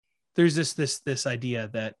there's this idea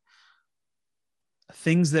that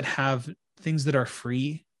things that are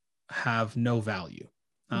free have no value.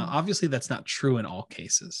 Obviously, that's not true in all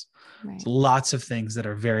cases. Right. There's lots of things that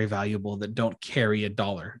are very valuable that don't carry a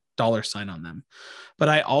dollar sign on them. But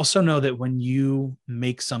I also know that when you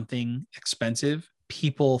make something expensive,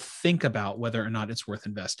 people think about whether or not it's worth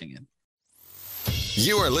investing in.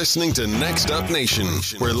 You are listening to Next Up Nation,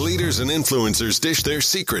 where leaders and influencers dish their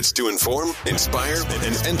secrets to inform, inspire,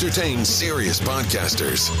 and entertain serious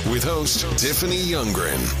podcasters with host Tiffany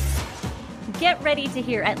Youngren. Get ready to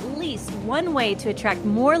hear at least one way to attract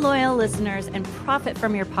more loyal listeners and profit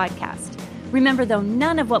from your podcast. Remember, though,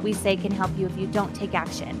 none of what we say can help you if you don't take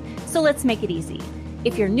action. So let's make it easy.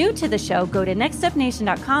 If you're new to the show, go to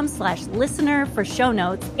nextupnation.com/listener for show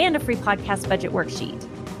notes and a free podcast budget worksheet.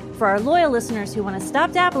 For our loyal listeners who want to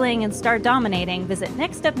stop dabbling and start dominating, visit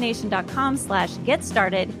nextupnation.com/get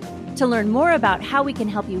started to learn more about how we can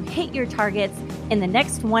help you hit your targets in the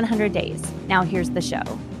next 100 days. Now here's the show.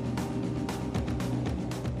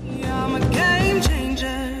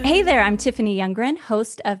 Hey there, I'm Tiffany Youngren,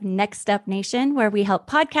 host of Next Up Nation, where we help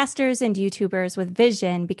podcasters and YouTubers with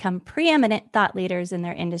vision become preeminent thought leaders in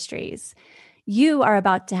their industries. You are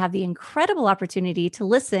about to have the incredible opportunity to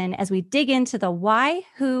listen as we dig into the why,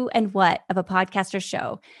 who, and what of a podcaster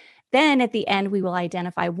show. Then at the end, we will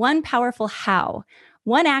identify one powerful how,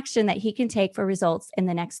 one action that he can take for results in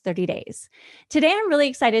the next 30 days. Today, I'm really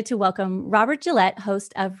excited to welcome Robert Gillette,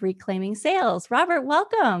 host of Reclaiming Sales. Robert,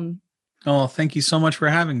 welcome. Oh, thank you so much for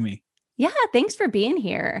having me. Yeah, thanks for being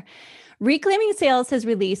here. Reclaiming Sales has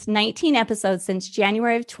released 19 episodes since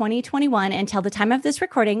January of 2021 until the time of this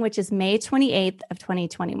recording, which is May 28th of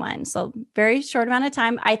 2021. So very short amount of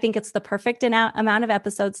time. I think it's the perfect amount of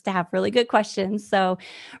episodes to have really good questions. So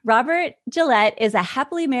Robert Gillette is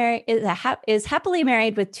happily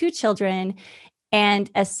married with 2 children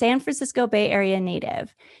and a San Francisco Bay Area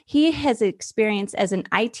native. He has experience as an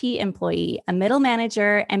IT employee, a middle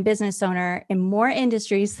manager, and business owner in more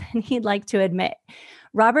industries than he'd like to admit.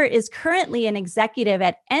 Robert is currently an executive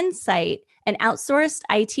at Ensight, an outsourced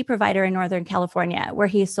IT provider in Northern California, where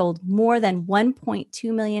he has sold more than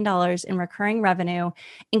 $1.2 million in recurring revenue,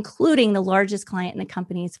 including the largest client in the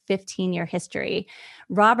company's 15-year history.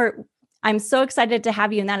 Robert, I'm so excited to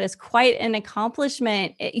have you, and that is quite an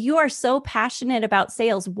accomplishment. You are so passionate about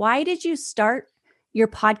sales. Why did you start your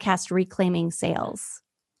podcast, Reclaiming Sales?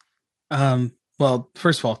 Well,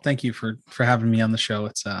 first of all, thank you for having me on the show.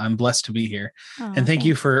 It's I'm blessed to be here, and thank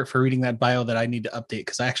you for reading that bio that I need to update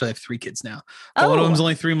because I actually have 3 kids now. But one of them's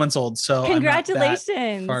only 3 months old, so congratulations! I'm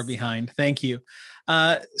not that far behind. Thank you.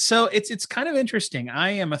 So it's kind of interesting.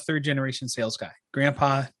 I am a 3rd generation sales guy.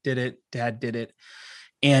 Grandpa did it, Dad did it,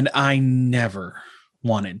 and I never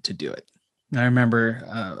wanted to do it. I remember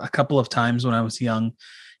a couple of times when I was young,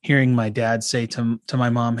 hearing my dad say to my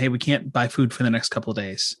mom, "Hey, we can't buy food for the next couple of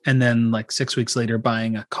days." And then like 6 weeks later,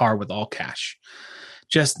 buying a car with all cash.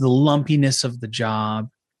 Just the lumpiness of the job,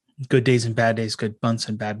 good days and bad days, good months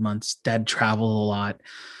and bad months. Dad traveled a lot.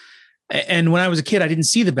 And when I was a kid, I didn't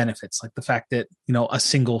see the benefits, like the fact that, a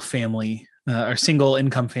single family or single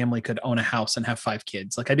income family could own a house and have 5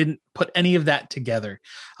 kids. Like I didn't put any of that together.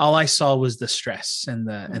 All I saw was the stress and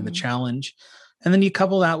the challenge. And then you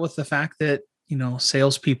couple that with the fact that,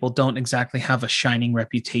 salespeople don't exactly have a shining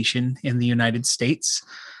reputation in the United States.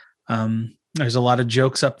 There's a lot of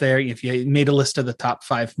jokes up there. If you made a list of the top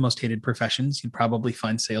 5 most hated professions, you'd probably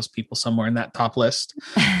find salespeople somewhere in that top list.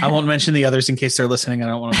 I won't mention the others in case they're listening. I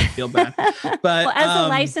don't want them to feel bad. But well, as a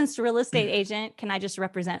licensed real estate agent, can I just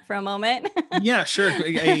represent for a moment? Yeah, sure.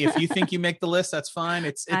 If you think you make the list, that's fine.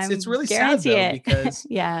 It's really sad though, because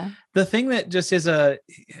the thing that just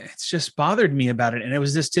it's just bothered me about it. And it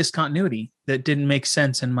was this discontinuity that didn't make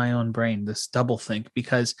sense in my own brain, this double think,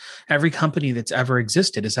 because every company that's ever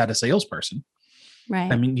existed has had a salesperson.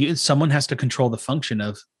 Right. I mean, someone has to control the function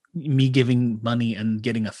of me giving money and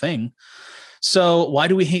getting a thing. So why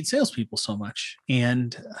do we hate salespeople so much?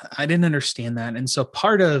 And I didn't understand that. And so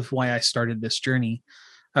part of why I started this journey,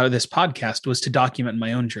 this podcast, was to document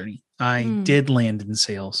my own journey. I did land in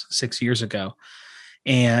sales 6 years ago.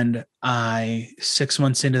 And I, 6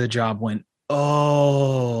 months into the job, went,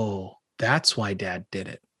 oh, that's why Dad did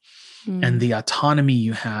it. And the autonomy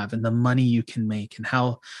you have and the money you can make and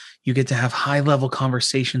how you get to have high level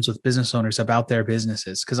conversations with business owners about their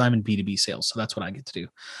businesses. Cause I'm in B2B sales. So that's what I get to do.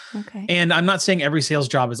 Okay. And I'm not saying every sales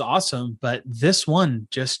job is awesome, but this one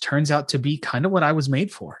just turns out to be kind of what I was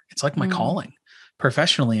made for. It's like my calling,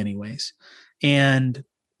 professionally anyways. And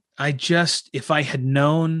if I had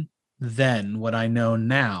known then what I know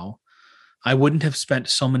now, I wouldn't have spent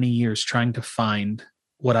so many years trying to find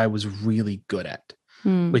what I was really good at.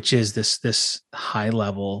 which is this high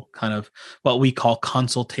level kind of what we call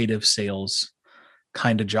consultative sales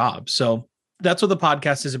kind of job. So that's what the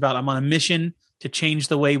podcast is about. I'm on a mission to change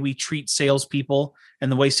the way we treat salespeople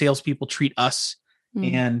and the way salespeople treat us.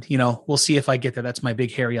 And, we'll see if I get there. That's my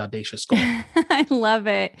big, hairy, audacious goal. I love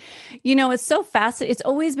it. It's so fascinating. It's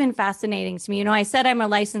always been fascinating to me. I said I'm a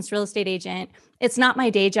licensed real estate agent. It's not my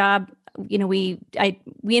day job. We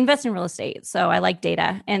invest in real estate. So I like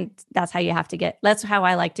data, and that's how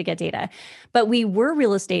I like to get data. But we were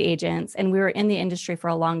real estate agents and we were in the industry for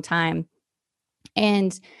a long time.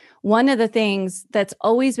 And one of the things that's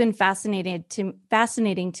always been fascinating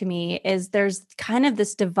to me is there's kind of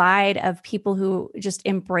this divide of people who just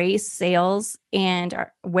embrace sales and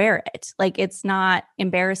wear it. Like, it's not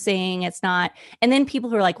embarrassing. It's not. And then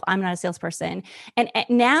people who are like, well, I'm not a salesperson. And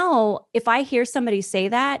now if I hear somebody say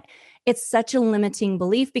that, it's such a limiting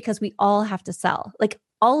belief, because we all have to sell. Like,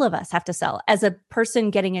 all of us have to sell. As a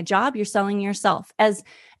person getting a job, you're selling yourself. As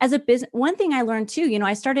a business, one thing I learned too,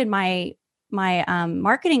 I started my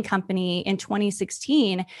marketing company in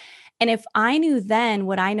 2016. And if I knew then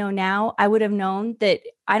what I know now, I would have known that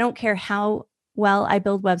I don't care how well I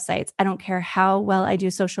build websites. I don't care how well I do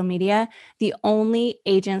social media. The only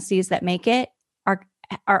agencies that make it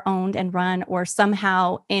are owned and run or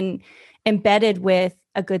somehow embedded with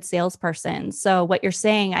a good salesperson. So what you're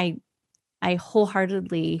saying, I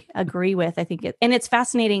wholeheartedly agree with. I think and it's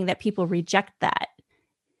fascinating that people reject that.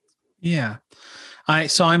 Yeah.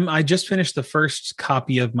 I just finished the first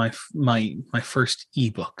copy of my first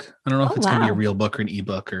ebook. I don't know if it's going to be a real book or an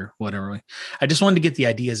ebook or whatever. I just wanted to get the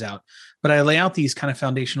ideas out, but I lay out these kind of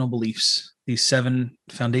foundational beliefs, these 7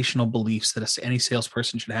 foundational beliefs that any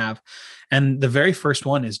salesperson should have. And the very first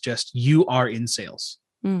one is just, you are in sales.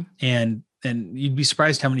 And you'd be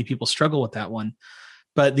surprised how many people struggle with that one.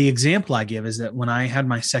 But the example I give is that when I had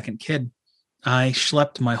my second kid, I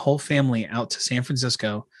schlepped my whole family out to San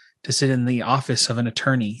Francisco to sit in the office of an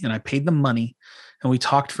attorney, and I paid them money, and we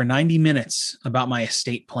talked for 90 minutes about my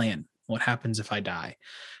estate plan. What happens if I die?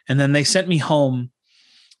 And then they sent me home,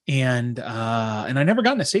 and I never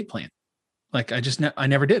got an estate plan. Like, I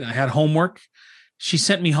never did. I had homework. She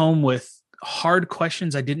sent me home with hard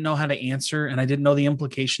questions I didn't know how to answer and I didn't know the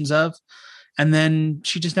implications of. And then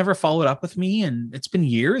she just never followed up with me, and it's been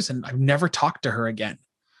years and I've never talked to her again.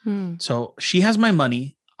 So she has my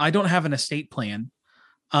money. I don't have an estate plan.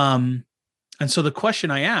 And so the question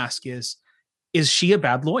I ask is she a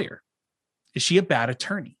bad lawyer? Is she a bad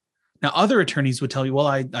attorney? Now, other attorneys would tell you, well,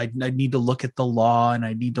 I need to look at the law and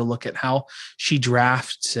I need to look at how she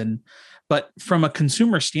drafts. But from a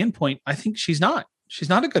consumer standpoint, I think she's not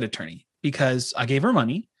a good attorney, because I gave her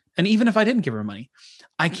money. And even if I didn't give her money,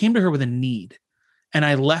 I came to her with a need and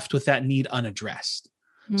I left with that need unaddressed.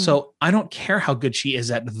 So I don't care how good she is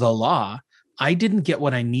at the law. I didn't get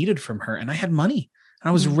what I needed from her, and I had money. And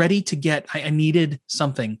I was ready to get, I needed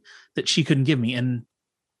something that she couldn't give me. And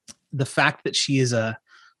the fact that she is a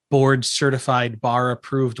board certified, bar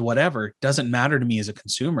approved, whatever, doesn't matter to me as a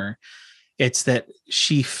consumer. It's that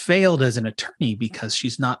she failed as an attorney because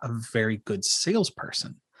she's not a very good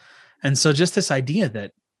salesperson. And so just this idea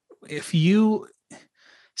that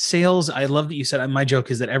sales, I love that you said, my joke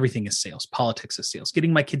is that everything is sales. Politics is sales.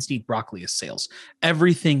 Getting my kids to eat broccoli is sales.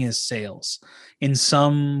 Everything is sales in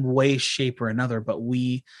some way, shape, or another. But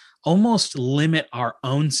we almost limit our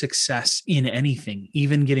own success in anything,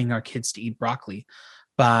 even getting our kids to eat broccoli,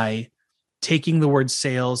 by taking the word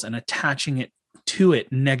sales and attaching it to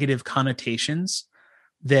it negative connotations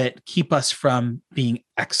that keep us from being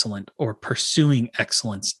excellent or pursuing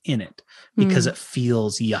excellence in it because it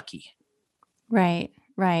feels yucky. Right.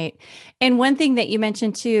 Right. And one thing that you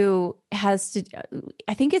mentioned too I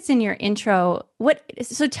think it's in your intro. I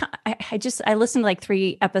listened to like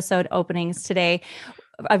 3 episode openings today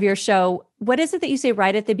of your show. What is it that you say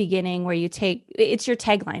right at the beginning where it's your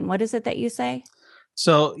tagline? What is it that you say?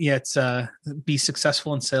 So yeah, it's be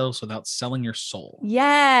successful in sales without selling your soul.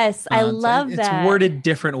 Yes. I love that. It's worded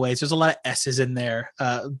different ways. There's a lot of S's in there,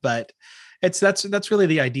 but that's really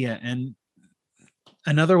the idea. And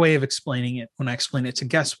another way of explaining it, when I explain it to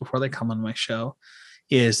guests before they come on my show,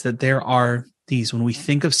 is that there are these, when we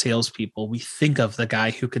think of salespeople, we think of the guy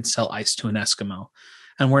who could sell ice to an Eskimo,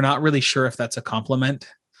 and we're not really sure if that's a compliment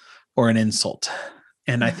or an insult.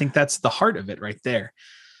 And I think that's the heart of it right there.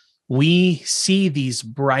 We see these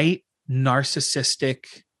bright, narcissistic,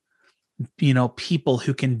 people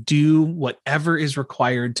who can do whatever is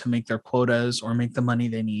required to make their quotas or make the money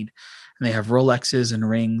they need. And they have Rolexes and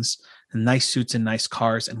rings and nice suits and nice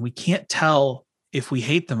cars. And we can't tell if we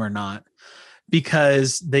hate them or not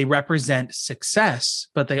because they represent success,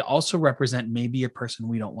 but they also represent maybe a person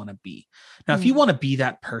we don't want to be. Now, if you want to be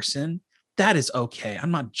that person, that is okay.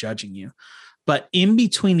 I'm not judging you. But in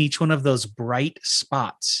between each one of those bright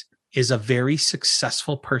spots is a very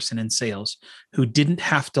successful person in sales who didn't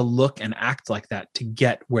have to look and act like that to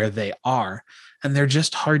get where they are. And they're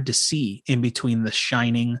just hard to see in between the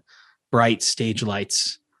shining, bright stage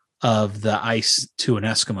lights of the ice to an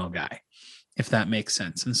Eskimo guy, if that makes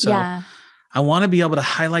sense. And so I want to be able to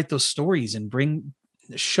highlight those stories and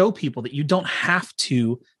show people that you don't have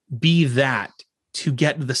to be that to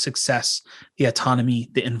get the success, the autonomy,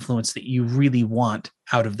 the influence that you really want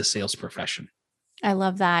out of the sales profession. I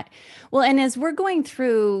love that. Well, and as we're going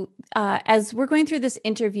through this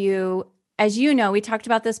interview, as you know, we talked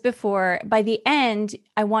about this before, by the end,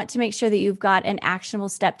 I want to make sure that you've got an actionable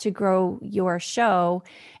step to grow your show.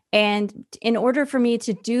 And in order for me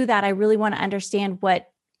to do that, I really want to understand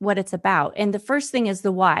what it's about. And the first thing is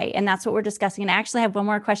the why. And that's what we're discussing. And I actually have one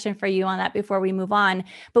more question for you on that before we move on.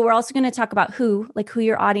 But we're also going to talk about who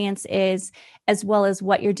your audience is, as well as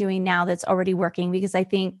what you're doing now that's already working. Because I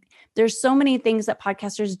think there's so many things that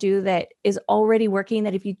podcasters do that is already working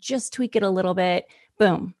that if you just tweak it a little bit,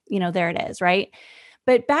 boom, there it is, right?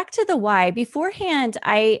 But back to the why. Beforehand,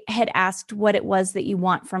 I had asked what it was that you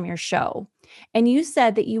want from your show. And you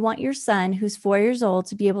said that you want your son, who's 4 years old,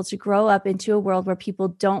 to be able to grow up into a world where people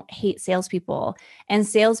don't hate salespeople and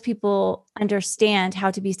salespeople understand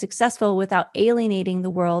how to be successful without alienating the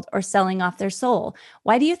world or selling off their soul.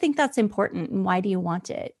 Why do you think that's important, and why do you want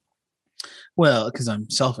it? Well, because I'm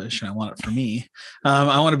selfish and I want it for me.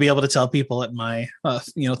 I want to be able to tell people at my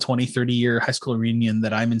 20, 30 year high school reunion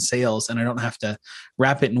that I'm in sales, and I don't have to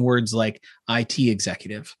wrap it in words like IT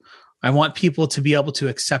executive. I want people to be able to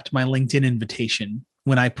accept my LinkedIn invitation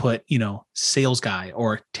when I put, sales guy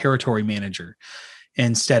or territory manager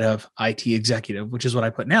instead of IT executive, which is what I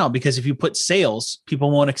put now. Because if you put sales, people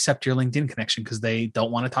won't accept your LinkedIn connection because they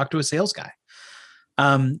don't want to talk to a sales guy.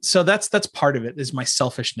 So that's part of it, is my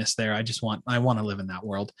selfishness there. I want to live in that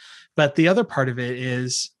world. But the other part of it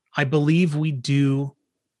is I believe we do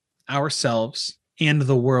ourselves and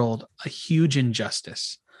the world a huge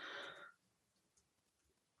injustice.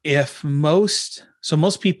 Most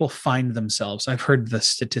people find themselves, I've heard the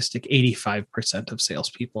statistic, 85% of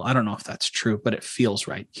salespeople, I don't know if that's true, but it feels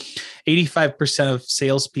right. 85% of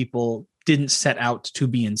salespeople didn't set out to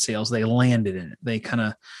be in sales. They landed in it. They kind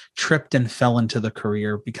of tripped and fell into the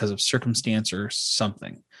career because of circumstance or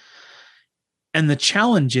something. And the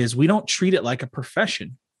challenge is we don't treat it like a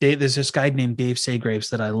profession. There's this guy named Dave Segraves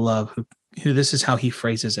that I love, who this is how he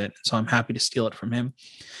phrases it. So I'm happy to steal it from him,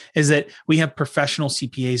 is that we have professional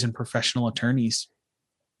CPAs and professional attorneys.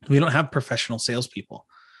 We don't have professional salespeople.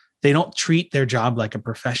 They don't treat their job like a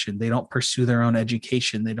profession. They don't pursue their own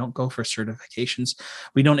education. They don't go for certifications.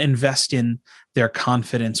 We don't invest in their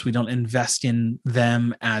confidence. We don't invest in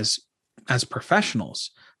them as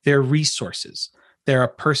professionals. They're resources. They're a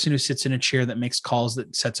person who sits in a chair that makes calls,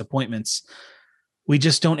 that sets appointments. We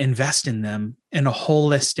just don't invest in them in a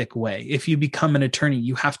holistic way. If you become an attorney,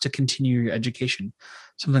 you have to continue your education.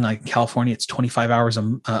 Something like California, it's 25 hours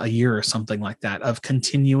a year or something like that of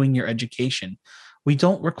continuing your education. We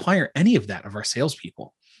don't require any of that of our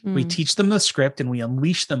salespeople. We teach them the script and we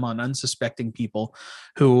unleash them on unsuspecting people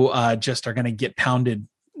who just are going to get pounded,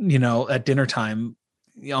 at dinner time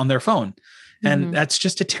on their phone. And that's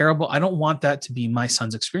just I don't want that to be my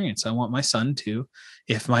son's experience. I want my son to,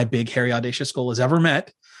 if my big, hairy, audacious goal is ever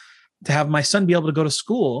met, to have my son be able to go to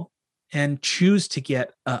school and choose to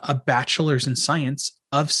get a bachelor's in science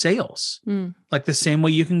of sales, like the same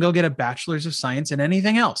way you can go get a bachelor's of science in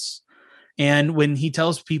anything else. And when he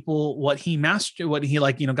tells people what he mastered, what he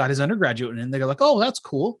got his undergraduate in, they go like, oh, that's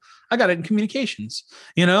cool. I got it in communications,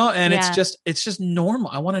 and it's just normal.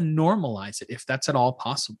 I want to normalize it if that's at all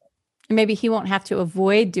possible. And maybe he won't have to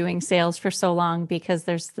avoid doing sales for so long because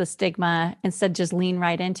there's the stigma. Instead, just lean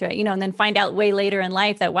right into it, and then find out way later in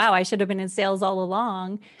life that, wow, I should have been in sales all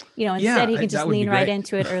along. Instead he can just lean right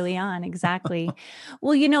into it early on. Exactly.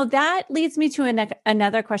 Well, that leads me to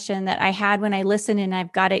another question that I had when I listened, and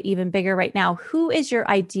I've got it even bigger right now. Who is your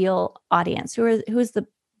ideal audience? Who is the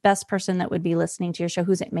best person that would be listening to your show?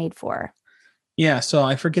 Who's it made for? Yeah, so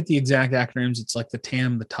I forget the exact acronyms. It's like the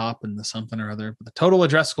TAM, the top, and the something or other. But the total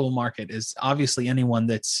addressable market is obviously anyone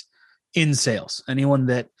that's in sales, anyone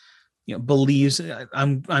that believes.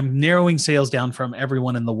 I'm narrowing sales down from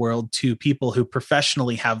everyone in the world to people who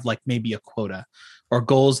professionally have like maybe a quota or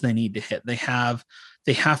goals they need to hit. They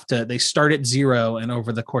start at zero, and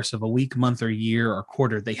over the course of a week, month, or year or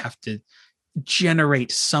quarter, they have to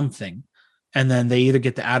generate something, and then they either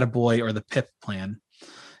get the attaboy or the PIP plan.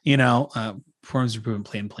 performance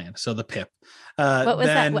improvement plan. So the PIP. What was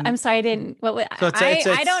that? I'm sorry, I didn't.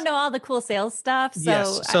 I don't know all the cool sales stuff. So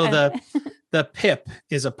yes. So the PIP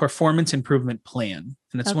is a performance improvement plan,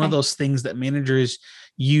 and it's one of those things that managers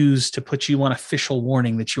use to put you on official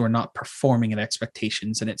warning that you are not performing at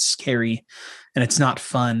expectations, and it's scary, and it's not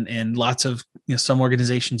fun. And lots of some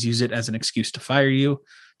organizations use it as an excuse to fire you.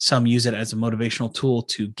 Some use it as a motivational tool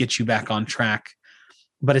to get you back on track,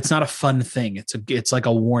 but it's not a fun thing. It's like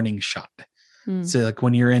a warning shot. So like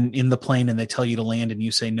when you're in the plane and they tell you to land and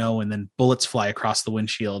you say no, and then bullets fly across the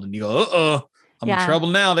windshield and you go, uh-oh, I'm in trouble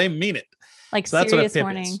now. They mean it. Like so serious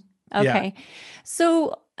warning. Is. Okay. Yeah.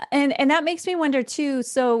 So, and that makes me wonder too.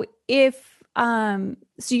 So if, so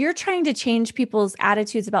you're trying to change people's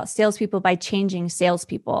attitudes about salespeople by changing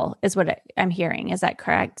salespeople is what I'm hearing. Is that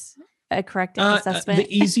correct? A correct assessment?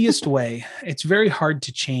 The easiest way, it's very hard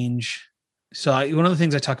to change. So one of the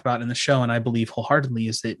things I talk about in the show, and I believe wholeheartedly,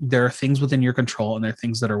 is that there are things within your control and there are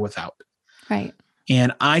things that are without. Right.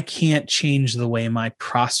 And I can't change the way my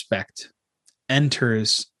prospect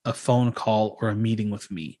enters a phone call or a meeting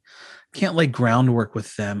with me. I can't lay groundwork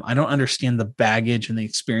with them. I don't understand the baggage and the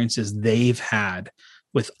experiences they've had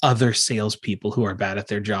with other salespeople who are bad at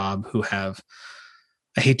their job, who have,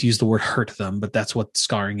 I hate to use the word hurt them, but that's what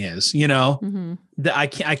scarring is, I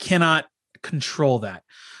cannot control that.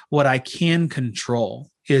 What I can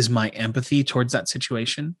control is my empathy towards that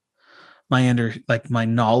situation, my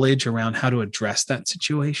knowledge around how to address that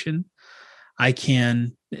situation. I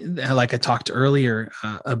can, like I talked earlier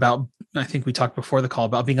about, I think we talked before the call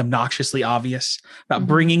about being obnoxiously obvious, about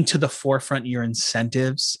bringing to the forefront your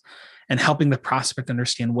incentives and helping the prospect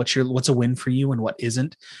understand what's a win for you and what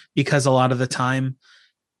isn't. Because a lot of the time,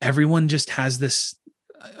 everyone just has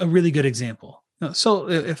a really good example. So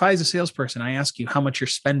if I, as a salesperson, I ask you how much you're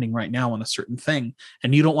spending right now on a certain thing,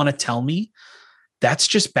 and you don't want to tell me, that's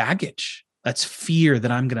just baggage. That's fear that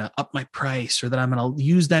I'm going to up my price, or that I'm going to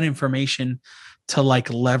use that information to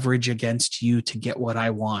leverage against you to get what I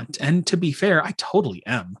want. And to be fair, I totally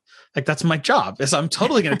am. That's my job, is I'm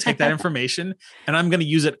totally going to take that information and I'm going to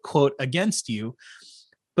use it, quote, against you.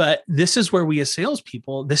 But this is where we as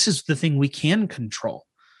salespeople, this is the thing we can control,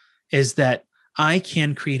 is that I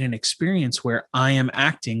can create an experience where I am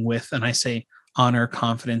acting with, and I say honor,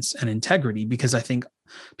 confidence, and integrity, because I think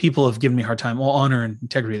people have given me a hard time. Well, honor and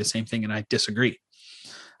integrity are the same thing, and I disagree.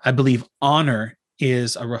 I believe honor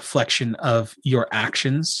is a reflection of your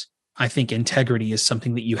actions. I think integrity is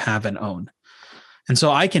something that you have and own. And so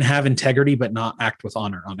I can have integrity, but not act with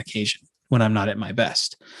honor on occasion when I'm not at my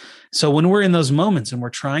best. So when we're in those moments and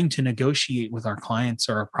we're trying to negotiate with our clients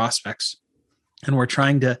or our prospects, and we're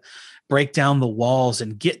trying to break down the walls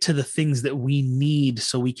and get to the things that we need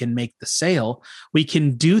so we can make the sale, we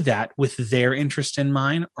can do that with their interest in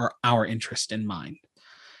mind or our interest in mind.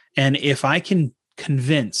 And if I can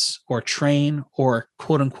convince or train or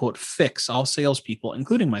quote unquote fix all salespeople,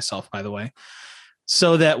 including myself, by the way,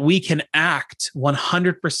 so that we can act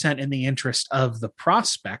 100% in the interest of the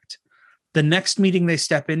prospect, the next meeting they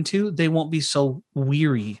step into, they won't be so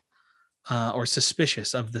weary or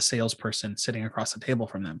suspicious of the salesperson sitting across the table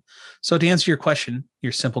from them. So to answer your question,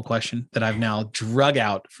 your simple question that I've now drug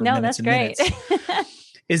out for minutes and minutes,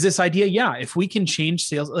 is this idea, if we can change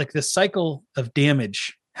sales, like the cycle of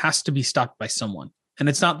damage has to be stopped by someone. And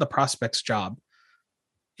it's not the prospect's job.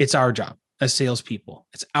 It's our job as salespeople.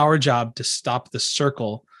 It's our job to stop the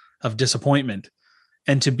circle of disappointment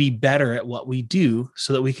and to be better at what we do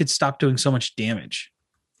so that we could stop doing so much damage.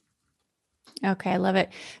 Okay, I love it.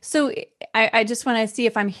 So I just want to see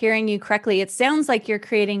if I'm hearing you correctly. It sounds like you're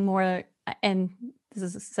creating more, and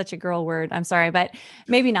this is such a girl word, I'm sorry, but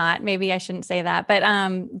maybe not. Maybe I shouldn't say that, but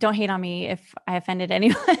don't hate on me if I offended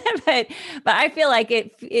anyone. but I feel like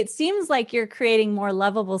it seems like you're creating more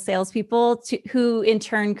lovable salespeople who in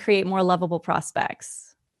turn create more lovable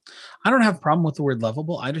prospects. I don't have a problem with the word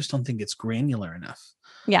lovable. I just don't think it's granular enough.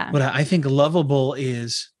 Yeah. But I think lovable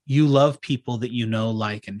is you love people that you know,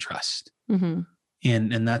 like, and trust. Mm-hmm.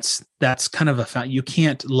 And that's kind of a fact. You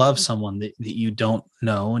can't love someone that you don't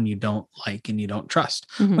know and you don't like and you don't trust.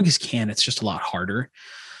 Mm-hmm. I guess it's just a lot harder.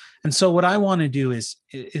 And so what I want to do is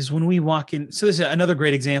when we walk in, so this is another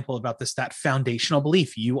great example about that foundational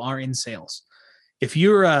belief. You are in sales. If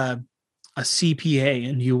you're a CPA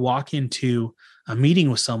and you walk into a meeting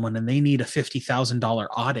with someone and they need a $50,000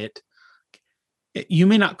 audit, you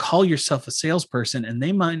may not call yourself a salesperson and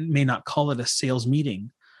they may not call it a sales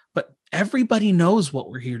meeting, but everybody knows what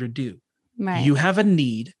we're here to do. Right. You have a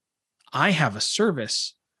need. I have a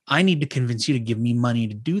service. I need to convince you to give me money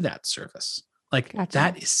to do that service. Gotcha.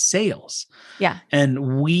 That is sales. Yeah.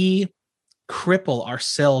 And we cripple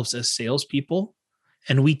ourselves as salespeople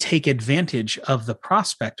and we take advantage of the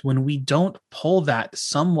prospect when we don't pull that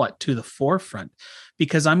somewhat to the forefront,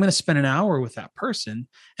 because I'm going to spend an hour with that person.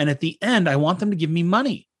 And at the end, I want them to give me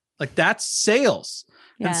money. Like, that's sales.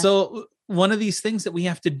 Yeah. And so one of these things that we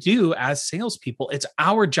have to do as salespeople, it's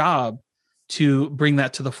our job to bring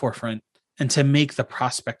that to the forefront and to make the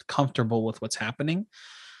prospect comfortable with what's happening.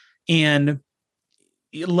 And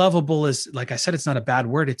lovable is, like I said, it's not a bad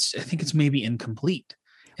word. I think it's maybe incomplete.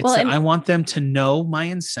 I want them to know my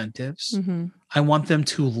incentives. Mm-hmm. I want them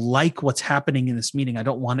to like what's happening in this meeting. I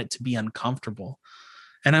don't want it to be uncomfortable.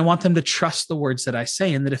 And I want them to trust the words that I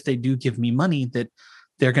say, and that if they do give me money, that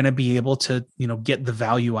they're going to be able to, get the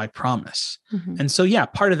value I promise. Mm-hmm. And so, yeah,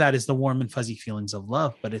 part of that is the warm and fuzzy feelings of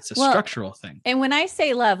love, but it's a structural thing. And when I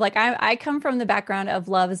say love, like I come from the background of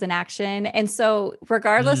love as an action. And so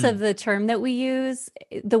regardless of the term that we use,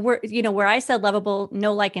 the word, where I said lovable,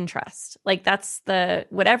 know, like, and trust, like that's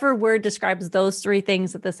whatever word describes those three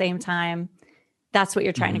things at the same time. That's what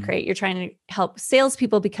you're trying to create. You're trying to help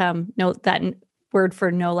salespeople become that word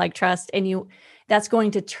for know, like, trust. And that's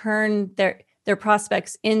going to turn their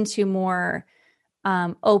prospects into more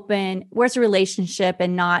open, where it's a relationship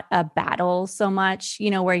and not a battle so much,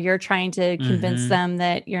 where you're trying to convince them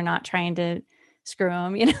that you're not trying to screw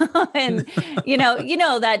them, and,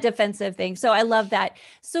 that defensive thing. So I love that.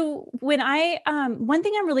 So when one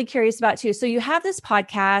thing I'm really curious about too, so you have this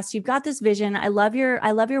podcast, you've got this vision. I love your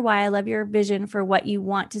why. I love your vision for what you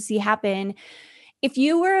want to see happen. If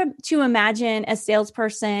you were to imagine a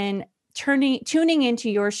salesperson tuning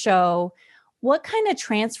into your show, what kind of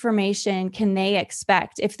transformation can they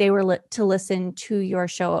expect if they were to listen to your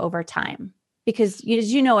show over time? Because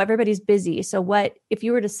as everybody's busy. So what, if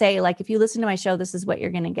you were to say, like, if you listen to my show, this is what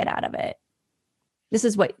you're going to get out of it. This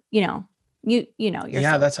is what, yourself.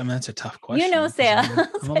 Yeah, that's a tough question. Sales.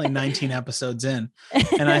 I'm only 19 episodes in.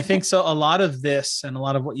 And I think so. A lot of this and a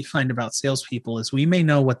lot of what you find about salespeople is we may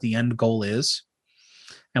know what the end goal is,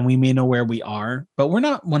 and we may know where we are, but we're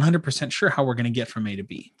not 100% sure how we're going to get from A to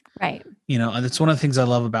B. Right. That's one of the things I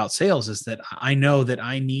love about sales, is that I know that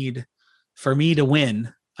for me to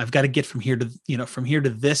win, I've got to get from here to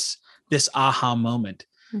this aha moment.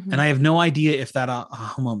 Mm-hmm. And I have no idea if that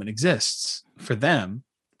aha moment exists for them,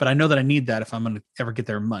 but I know that I need that if I'm going to ever get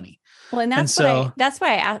their money. Well, and that's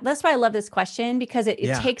why I love this question, because it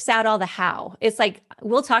takes out all the how. It's like,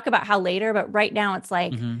 we'll talk about how later, but right now it's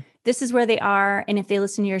like, this is where they are. And if they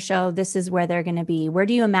listen to your show, this is where they're going to be. Where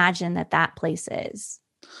do you imagine that place is?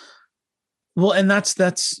 Well, and that's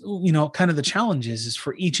kind of the challenge is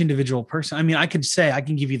for each individual person. I mean, I can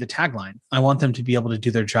give you the tagline. I want them to be able to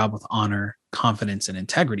do their job with honor, confidence, and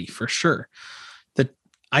integrity, for sure. That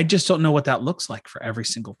I just don't know what that looks like for every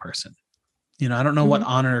single person. I don't know what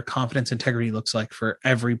honor, confidence, integrity looks like for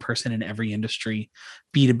every person in every industry,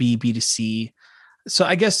 B2B, B2C. So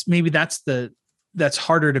I guess maybe that's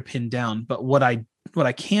harder to pin down. But what I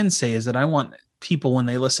can say is that I want people, when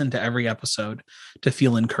they listen to every episode, to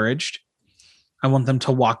feel encouraged. I want them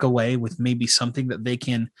to walk away with maybe something that they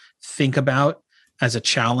can think about as a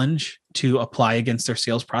challenge to apply against their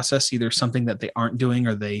sales process, either something that they aren't doing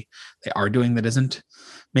or they are doing that isn't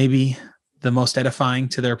maybe the most edifying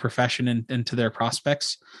to their profession and to their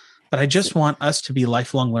prospects. But I just want us to be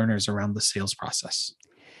lifelong learners around the sales process.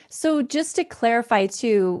 So just to clarify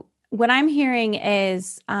too, what I'm hearing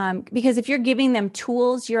is, because if you're giving them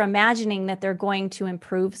tools, you're imagining that they're going to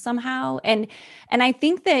improve somehow. And I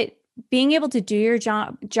think that being able to do your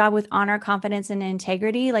job with honor, confidence, and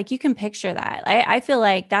integrity, like, you can picture that. I feel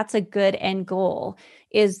like that's a good end goal,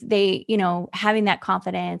 is they, having that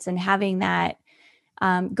confidence and having that,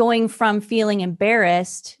 going from feeling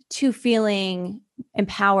embarrassed to feeling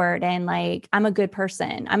empowered and like, I'm a good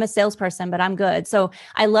person. I'm a salesperson, but I'm good. So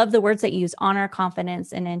I love the words that you use: honor,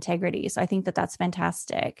 confidence, and integrity. So I think that that's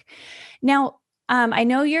fantastic. Now, I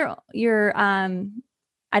know you're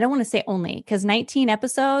I don't want to say only, because 19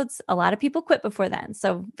 episodes, a lot of people quit before then.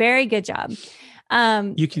 So very good job.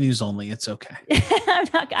 You can use only, it's okay.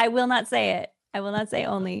 I will not say it. I will not say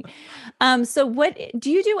only. So what do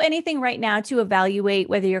you do anything right now to evaluate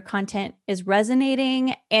whether your content is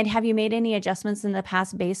resonating? And have you made any adjustments in the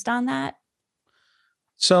past based on that?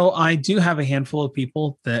 So I do have a handful of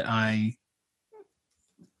people that I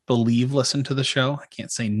believe listen to the show. I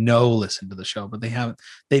can't say no listen to the show, but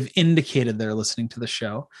they've indicated they're listening to the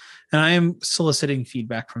show. And I am soliciting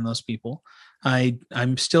feedback from those people.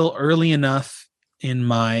 I'm still early enough in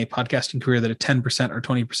my podcasting career that a 10% or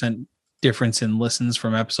 20% difference in listens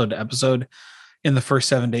from episode to episode in the first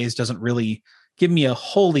 7 days doesn't really give me a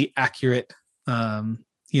wholly accurate,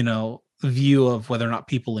 view of whether or not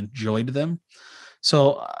people enjoyed them.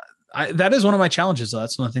 So that is one of my challenges, though.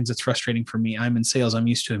 That's one of the things that's frustrating for me. I'm in sales. I'm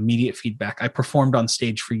used to immediate feedback. I performed on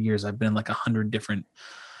stage for years. I've been in like 100 different,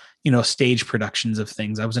 stage productions of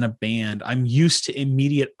things. I was in a band. I'm used to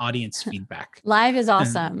immediate audience feedback. Live is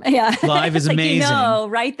awesome. Yeah. Live is amazing.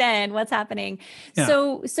 Right then what's happening. Yeah.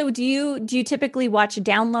 So do you typically watch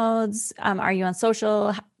downloads? Are you on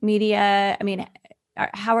social media? I mean,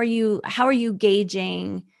 how are you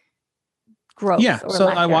gauging growth? Yeah. So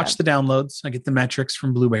I watch the downloads. I get the metrics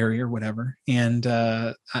from Blueberry or whatever. And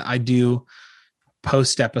I do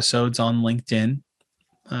post episodes on LinkedIn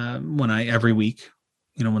every week,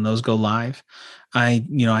 when those go live. I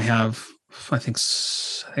think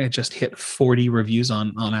I just hit 40 reviews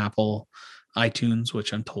on Apple iTunes,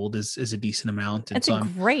 which I'm told is a decent amount. And that's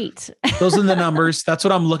great. Those are the numbers. That's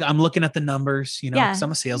what I'm looking at the numbers, because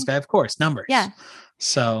I'm a sales guy, of course, numbers. Yeah.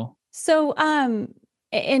 So,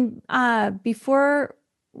 and before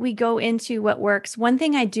we go into what works, one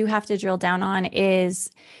thing I do have to drill down on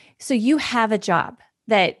is, so you have a job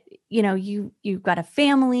that, you've got a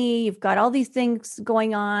family, you've got all these things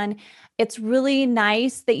going on. It's really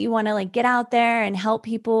nice that you want to get out there and help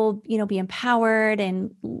people, be empowered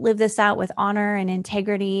and live this out with honor and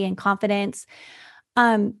integrity and confidence.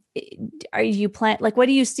 Are you what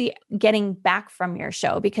do you see getting back from your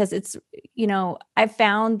show? Because it's, I've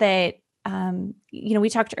found that, we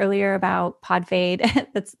talked earlier about pod fade.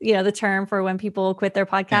 That's, the term for when people quit their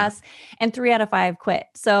podcasts, and 3 out of 5 quit.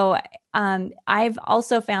 So, I've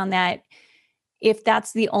also found that if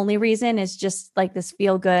that's the only reason, is just like this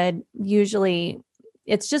feel good, usually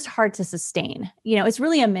it's just hard to sustain. It's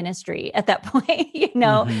really a ministry at that point,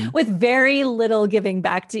 with very little giving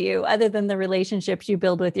back to you other than the relationships you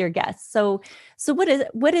build with your guests. So what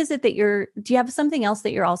is it that do you have something else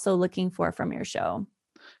that you're also looking for from your show?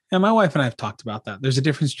 Yeah, my wife and I have talked about that. There's a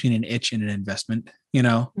difference between an itch and an investment.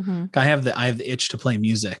 I have the itch to play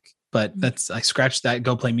music, but I scratch that,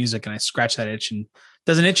 go play music, and I scratch that itch and it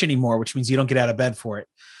doesn't itch anymore, which means you don't get out of bed for it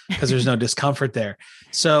because there's no discomfort there.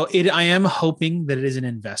 So I am hoping that it is an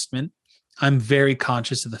investment. I'm very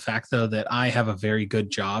conscious of the fact, though, that I have a very good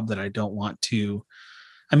job that I don't want to.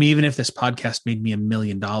 I mean, even if this podcast made me $1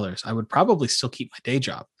 million, I would probably still keep my day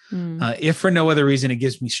job. If for no other reason, it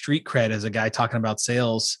gives me street cred as a guy talking about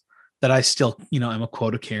sales, that I still, I'm a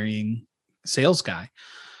quota carrying sales guy.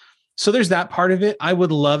 So there's that part of it. I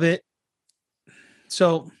would love it.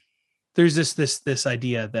 So there's this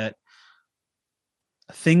idea that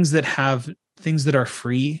things that are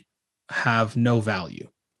free have no value.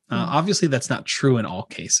 Obviously, that's not true in all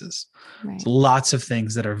cases. Right. There's lots of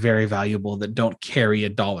things that are very valuable that don't carry a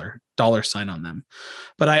dollar sign on them.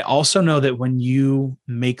 But I also know that when you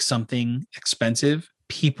make something expensive,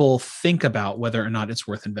 people think about whether or not it's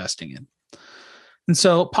worth investing in. And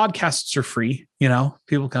so podcasts are free.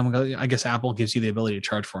 People come and go. I guess Apple gives you the ability to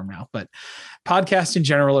charge for them now, but podcasts in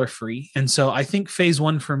general are free. And so I think phase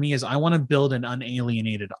 1 for me is I want to build an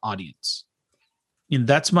unalienated audience.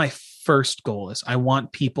 That's my first goal. Is I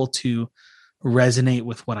want people to resonate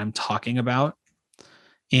with what I'm talking about.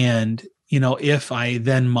 And, if I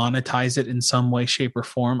then monetize it in some way, shape, or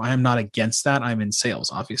form, I am not against that. I'm in sales.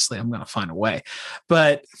 Obviously, I'm going to find a way.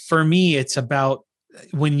 But for me, it's about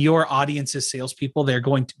when your audience is salespeople, they're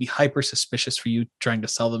going to be hyper suspicious for you trying to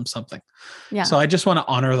sell them something. Yeah. So I just want to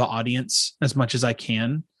honor the audience as much as I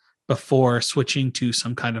can before switching to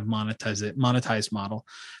some kind of monetized model.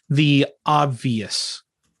 The obvious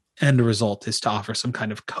end result is to offer some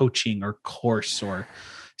kind of coaching or course or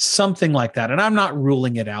something like that. And I'm not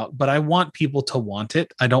ruling it out, but I want people to want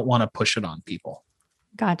it. I don't want to push it on people.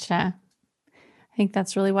 Gotcha. I think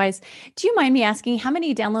that's really wise. Do you mind me asking, how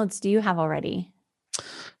many downloads do you have already?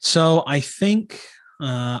 So I think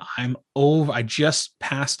I just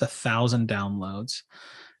passed 1,000 downloads.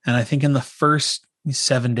 And I think in the first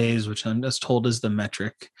 7 days, which I'm just told is the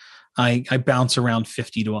metric, I bounce around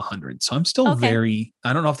 50 to 100. So I'm still I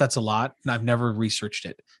don't know if that's a lot. I've never researched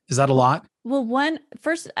it. Is that a lot? Well, and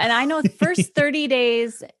I know the first 30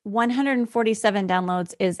 days, 147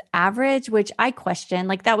 downloads is average, which I question.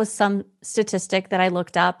 That was some statistic that I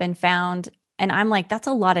looked up and found. And I'm like, that's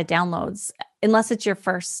a lot of downloads, unless it's your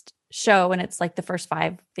first show and it's the first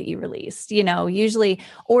 5 that you released, usually,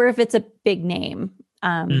 or if it's a big name,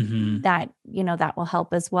 that will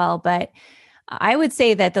help as well. But I would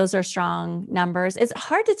say that those are strong numbers. It's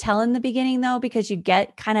hard to tell in the beginning, though, because you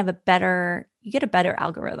get kind of a better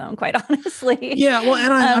algorithm, quite honestly. Yeah. Well,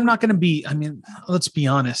 and I'm not going to be, let's be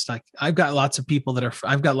honest. I've got lots of people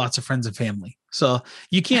I've got lots of friends and family. So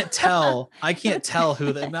you can't tell, I can't tell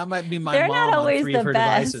that might be my mom on 3 of her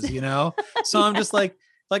devices, So I'm just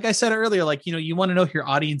like I said earlier, like, you want to know who your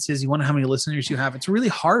audience is, you want to know how many listeners you have. It's really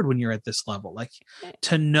hard when you're at this level, like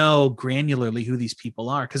to know granularly who these people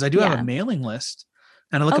are. Cause I do have a mailing list,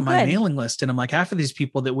 and I look at my mailing list and I'm like, half of these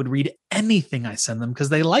people that would read anything I send them because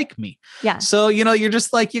they like me. Yeah. So, you're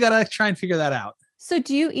just like, you got to try and figure that out. So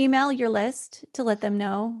do you email your list to let them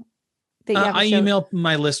know that you have I email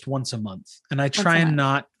my list once a month, and I try and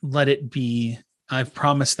not let it be. I've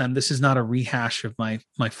promised them this is not a rehash of my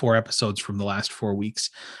 4 episodes from the last 4 weeks.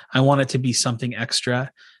 I want it to be something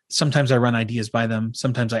extra. Sometimes I run ideas by them.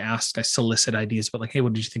 Sometimes I solicit ideas, but like, hey,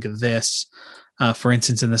 what did you think of this? For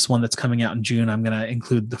instance, in this one that's coming out in June, I'm going to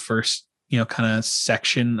include the first, kind of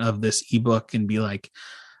section of this ebook and be like,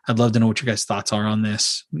 I'd love to know what your guys' thoughts are on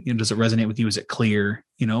this. Does it resonate with you? Is it clear?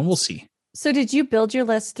 And we'll see. So did you build your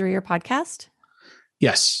list through your podcast?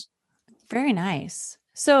 Yes. Very nice.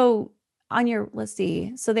 So on your, let's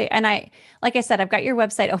see. So like I said, I've got your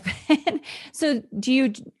website open. So do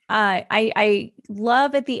you, I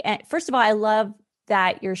love at the end, first of all, I love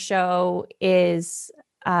that your show is,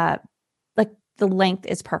 like the length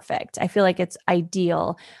is perfect. I feel like it's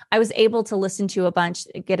ideal. I was able to listen to a bunch,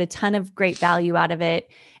 get a ton of great value out of it.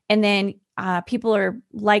 And then people are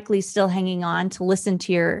likely still hanging on to listen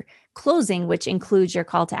to your closing, which includes your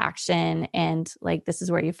call to action and like, this is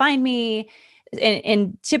where you find me.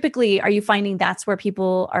 And typically, are you finding that's where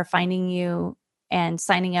people are finding you and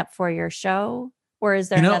signing up for your show? Or is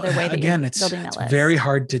there another way that you're building that list? It's very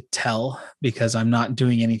hard to tell because I'm not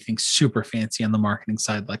doing anything super fancy on the marketing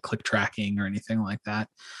side, like click tracking or anything like that.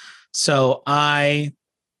 So I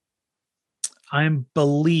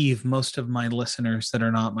believe most of my listeners that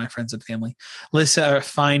are not my friends and family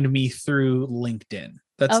find me through LinkedIn.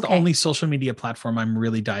 That's the only social media platform I'm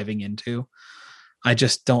really diving into. I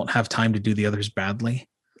just don't have time to do the others badly.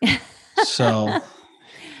 So,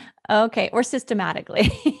 okay. Or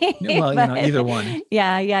systematically. Well, either one.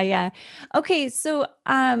 Yeah. Okay. So,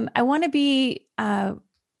 I want to be,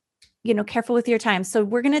 careful with your time. So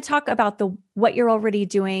we're going to talk about what you're already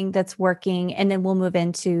doing that's working, and then we'll move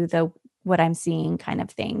into what I'm seeing kind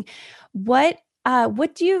of thing. What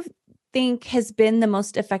do you think has been the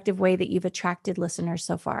most effective way that you've attracted listeners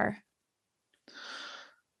so far?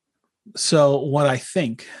 So what I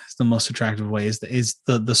think is the most attractive way is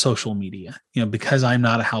the social media, because I'm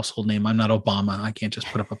not a household name. I'm not Obama. I can't just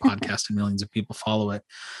put up a podcast and millions of people follow it.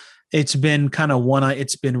 It's been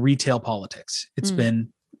it's been retail politics. It's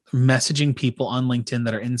been messaging people on LinkedIn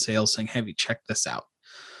that are in sales saying, have you checked this out?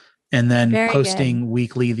 And then posting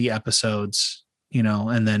weekly the episodes,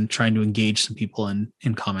 and then trying to engage some people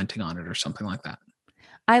in commenting on it or something like that.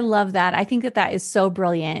 I love that. I think that is so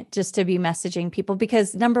brilliant just to be messaging people,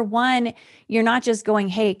 because number one, you're not just going,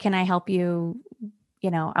 hey, can I help you?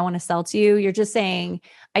 I want to sell to you. You're just saying,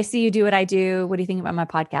 I see you do what I do. What do you think about my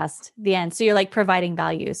podcast? The end. So you're like providing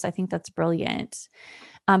value. So I think that's brilliant.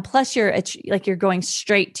 Plus you're going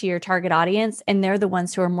straight to your target audience, and they're the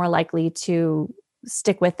ones who are more likely to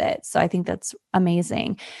stick with it. So I think that's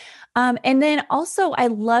amazing. And then also I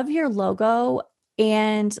love your logo.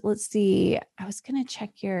 And let's see, I was going to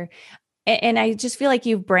check and I just feel like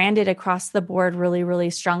you've branded across the board really,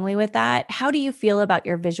 really strongly with that. How do you feel about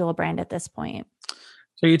your visual brand at this point?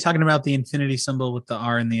 So you're talking about the infinity symbol with the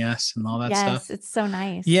R and the S and all that stuff? Yes, it's so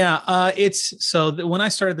nice. Yeah. When I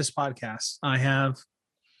started this podcast, I have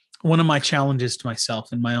one of my challenges to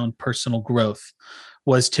myself and my own personal growth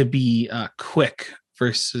was to be quick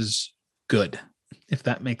versus good, if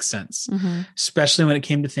that makes sense, especially when it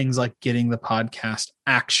came to things like getting the podcast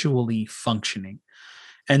actually functioning.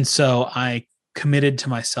 And so I committed to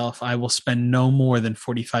myself, I will spend no more than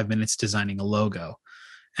 45 minutes designing a logo.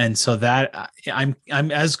 And so that I'm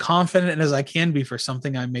as confident as I can be for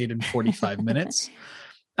something I made in 45 minutes.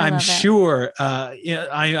 I'm sure,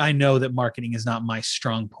 I know that marketing is not my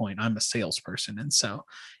strong point. I'm a salesperson. And so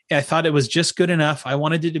I thought it was just good enough. I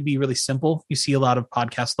wanted it to be really simple. You see a lot of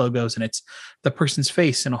podcast logos and it's the person's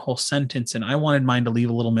face in a whole sentence. And I wanted mine to leave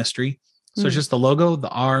a little mystery. So it's just the logo, the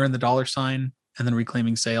R and the $sign, and then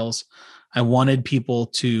reclaiming sales. I wanted people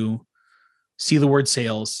to see the word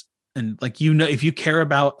sales. And if you care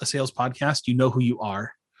about a sales podcast, you know who you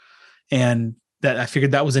are. And that I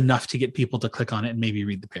figured that was enough to get people to click on it and maybe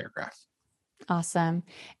read the paragraph. Awesome.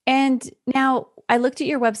 And now I looked at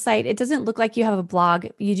your website. It doesn't look like you have a blog.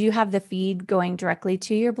 You do have the feed going directly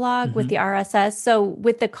to your blog with the RSS. So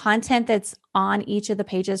with the content that's on each of the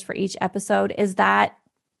pages for each episode, is that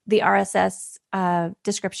the RSS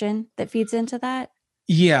description that feeds into that?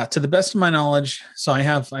 Yeah, to the best of my knowledge. So I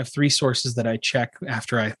have 3 sources that I check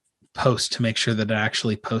after I post to make sure that I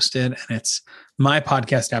actually posted. And it's my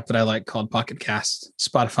podcast app that I like called Pocket Cast,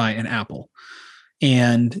 Spotify, and Apple.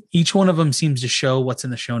 And each one of them seems to show what's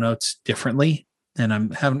in the show notes differently. And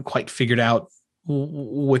I haven't quite figured out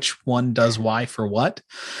which one does why for what.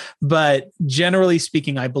 But generally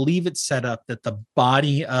speaking, I believe it's set up that the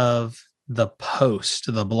body of the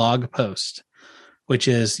post, the blog post, which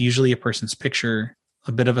is usually a person's picture,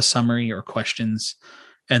 a bit of a summary or questions,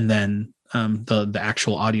 and then the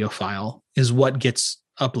actual audio file is what gets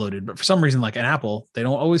uploaded. But for some reason, like an Apple, they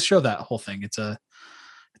don't always show that whole thing. It's a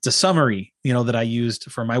summary, that I used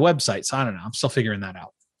for my website. So I don't know. I'm still figuring that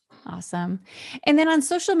out. Awesome. And then on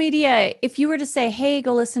social media, if you were to say, hey,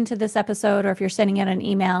 go listen to this episode, or if you're sending out an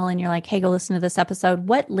email and you're like, hey, go listen to this episode,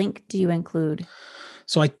 what link do you include?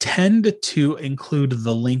 So I tend to include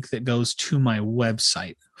the link that goes to my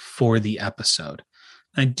website for the episode.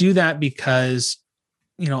 I do that because,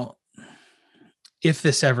 if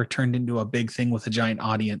this ever turned into a big thing with a giant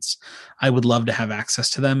audience, I would love to have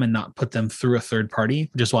access to them and not put them through a third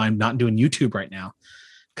party, which is why I'm not doing YouTube right now.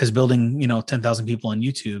 Because building, 10,000 people on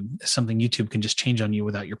YouTube is something YouTube can just change on you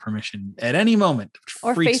without your permission at any moment.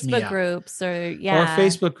 Or Facebook groups, or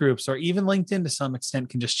Facebook groups, or even LinkedIn to some extent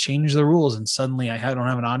can just change the rules, and suddenly I don't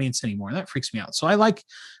have an audience anymore. And that freaks me out. So I like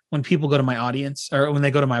when people go to my audience, or when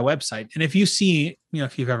they go to my website. And if you see,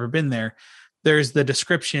 if you've ever been there, there's the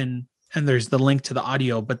description and there's the link to the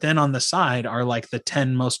audio, but then on the side are like the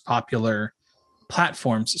 10 most popular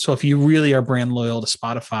platforms. So if you really are brand loyal to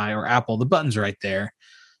Spotify or Apple, the button's right there.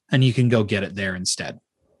 And you can go get it there instead.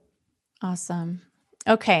 Awesome.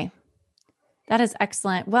 Okay. That is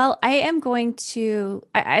excellent. Well, I am going to,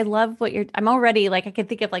 I love what I'm already I can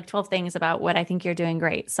think of 12 things about what I think you're doing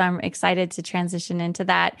great. So I'm excited to transition into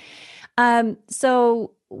that.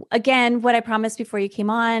 So again, what I promised before you came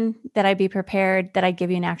on, that I'd be prepared, that I'd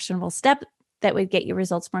give you an actionable step that would get you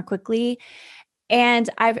results more quickly. And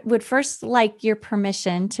I would first like your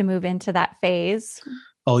permission to move into that phase.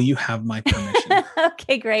 Oh, you have my permission.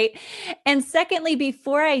 Okay, great. And secondly,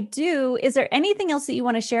 before I do, is there anything else that you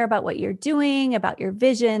want to share about what you're doing, about your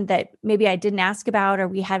vision that maybe I didn't ask about or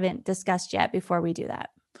we haven't discussed yet before we do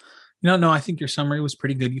that? No, I think your summary was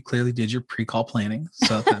pretty good. You clearly did your pre-call planning.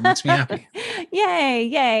 So that makes me happy.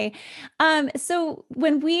 Yay. So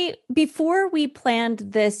before we planned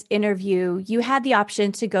this interview, you had the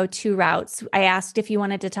option to go two routes. I asked if you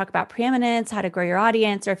wanted to talk about preeminence, how to grow your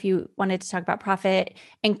audience, or if you wanted to talk about profit.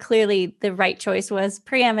 And clearly the right choice was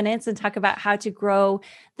preeminence, and talk about how to grow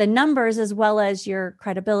the numbers as well as your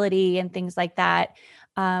credibility and things like that.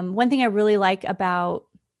 One thing I really like about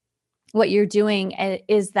what you're doing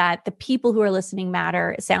is that the people who are listening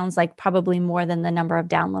matter. It sounds like probably more than the number of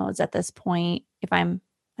downloads at this point, if I'm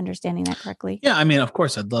understanding that correctly. Yeah. I mean, of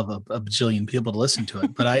course I'd love a bajillion people to listen to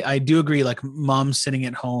it, but I do agree, like mom sitting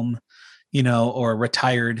at home, or a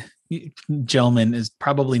retired gentleman is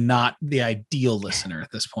probably not the ideal listener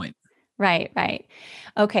at this point. Right.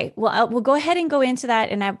 Okay. Well, we'll go ahead and go into that,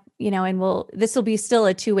 and this will be still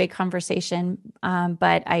a two-way conversation.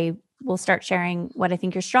 But I will start sharing what I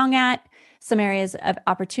think you're strong at, some areas of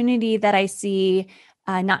opportunity that I see,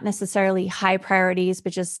 not necessarily high priorities,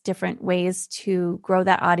 but just different ways to grow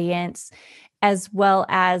that audience, as well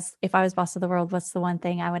as, if I was boss of the world, what's the one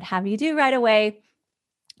thing I would have you do right away?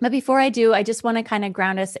 But before I do, I just want to kind of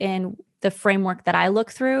ground us in the framework that I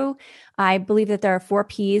look through. I believe that there are 4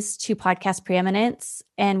 Ps to podcast preeminence.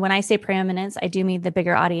 And when I say preeminence, I do mean the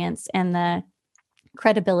bigger audience and the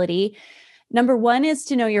credibility. Number 1 is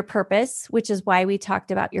to know your purpose, which is why we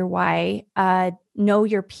talked about your why. Know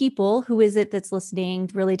your people. Who is it that's listening?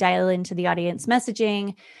 Really dial into the audience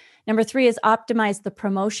messaging. Number 3 is optimize the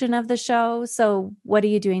promotion of the show. So what are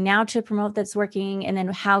you doing now to promote that's working? And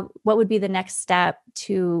then what would be the next step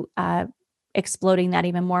to exploding that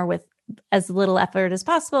even more with as little effort as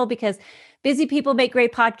possible? Because busy people make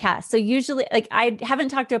great podcasts. So usually, I haven't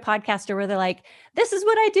talked to a podcaster where they're like, this is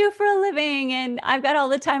what I do for a living, and I've got all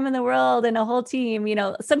the time in the world and a whole team.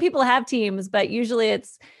 Some people have teams, but usually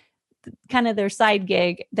it's kind of their side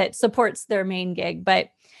gig that supports their main gig. But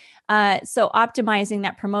so optimizing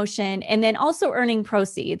that promotion, and then also earning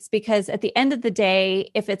proceeds, because at the end of the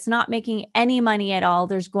day, if it's not making any money at all,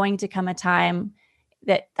 there's going to come a time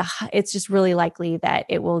that it's just really likely that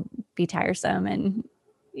it will be tiresome, and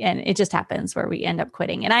it just happens where we end up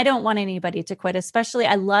quitting. And I don't want anybody to quit, especially.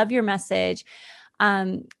 I love your message.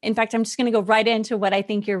 In fact, I'm just going to go right into what I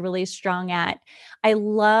think you're really strong at. I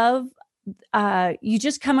love you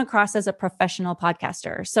just come across as a professional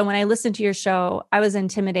podcaster. So when I listened to your show, I was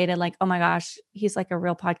intimidated, like, oh my gosh, he's like a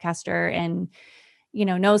real podcaster, and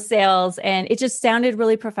no sales. And it just sounded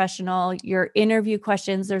really professional. Your interview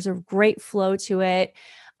questions, there's a great flow to it.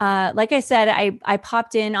 Like I said, I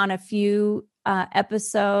popped in on a few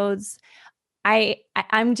episodes.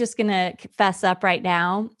 I'm just going to fess up right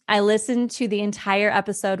now. I listened to the entire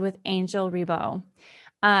episode with Angel Rebo.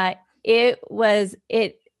 It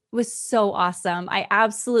was so awesome. I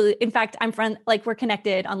absolutely, in fact, we're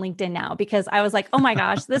connected on LinkedIn now because I was like, oh my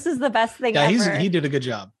gosh, this is the best thing ever. He did a good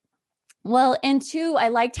job. Well, and two, I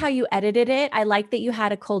liked how you edited it. I liked that you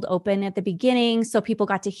had a cold open at the beginning so people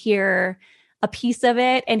got to hear a piece of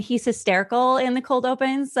it, and he's hysterical in the cold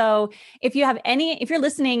open. So if you're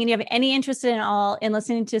listening and you have any interest in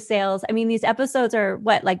listening to sales, I mean, these episodes are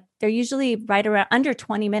they're usually right around under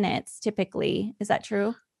 20 minutes typically. Is that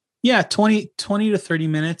true? Yeah, 20 to 30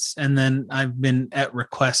 minutes. And then I've been at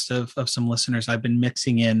request of some listeners, I've been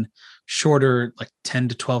mixing in shorter, like 10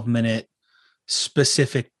 to 12 minute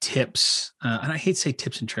specific tips. And I hate to say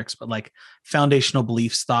tips and tricks, but like foundational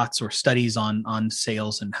beliefs, thoughts, or studies on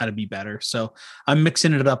sales and how to be better. So I'm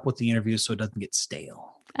mixing it up with the interviews so it doesn't get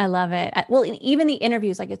stale. I love it. Well, even the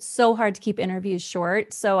interviews, like it's so hard to keep interviews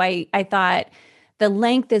short. So I thought the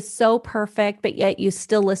length is so perfect, but yet you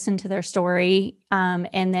still listen to their story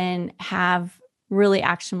and then have really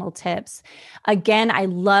actionable tips. Again, I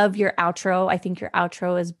love your outro. I think your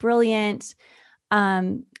outro is brilliant.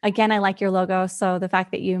 Again, I like your logo. So the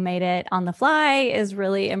fact that you made it on the fly is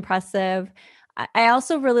really impressive. I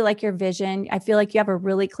also really like your vision. I feel like you have a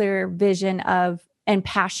really clear vision and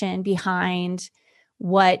passion behind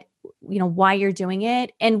why you're doing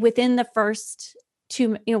it. And within the first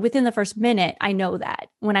minute, I know that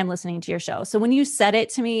when I'm listening to your show. So when you said it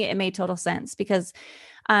to me, it made total sense because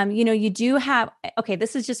you do have, okay,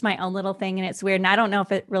 this is just my own little thing and it's weird. And I don't know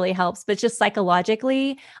if it really helps, but just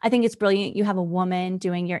psychologically, I think it's brilliant. You have a woman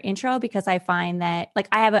doing your intro because I find that like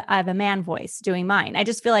I have a man voice doing mine. I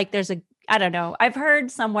just feel like I don't know. I've heard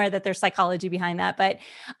somewhere that there's psychology behind that, but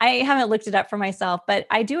I haven't looked it up for myself, but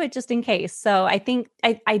I do it just in case. So I think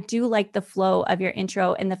I do like the flow of your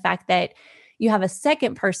intro and the fact that you have a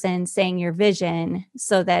second person saying your vision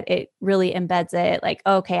so that it really embeds it like,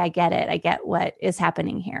 okay, I get it. I get what is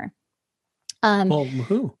happening here.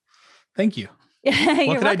 Woohoo. Thank you.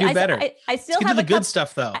 What could I do better? I still have the good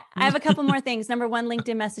stuff though. I have a couple more things. Number one,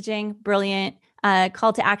 LinkedIn messaging, brilliant.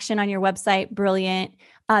 Call to action on your website, brilliant.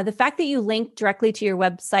 The fact that you link directly to your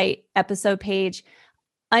website episode page,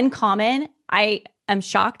 uncommon. I am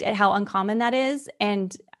shocked at how uncommon that is.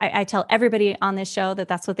 And I tell everybody on this show that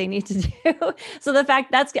that's what they need to do. So the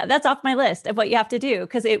fact that's off my list of what you have to do,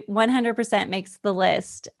 because it 100% makes the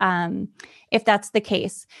list if that's the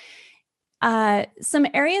case. Some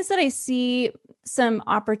areas that I see some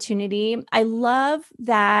opportunity. I love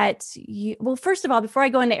that first of all, before I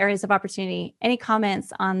go into areas of opportunity, any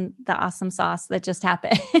comments on the awesome sauce that just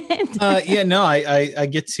happened? I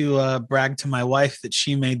get to brag to my wife that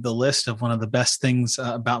she made the list of one of the best things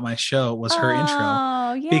about my show was her intro.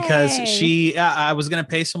 Yay. Because I was going to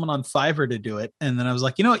pay someone on Fiverr to do it. And then I was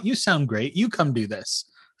like, you know what? You sound great. You come do this.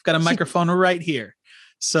 I've got a microphone right here.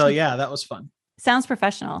 So yeah, that was fun. Sounds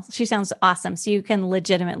professional. She sounds awesome. So you can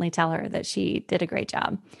legitimately tell her that she did a great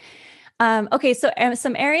job. Okay. So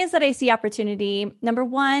some areas that I see opportunity. Number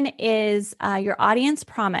one is your audience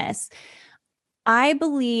promise. I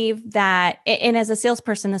believe that, and as a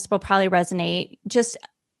salesperson, this will probably resonate, just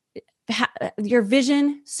your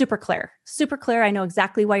vision, super clear. I know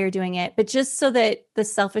exactly why you're doing it, but just so that the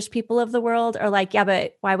selfish people of the world are like, yeah,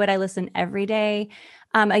 but why would I listen every day?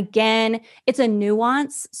 Again, it's a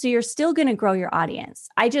nuance. So you're still going to grow your audience.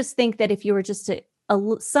 I just think that if you were just to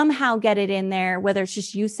somehow get it in there, whether it's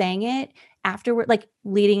just you saying it afterward, like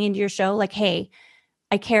leading into your show, like, hey,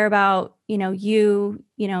 I care about, you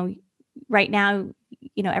right now,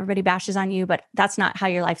 everybody bashes on you, but that's not how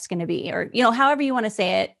your life's going to be, or, however you want to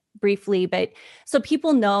say it briefly, but so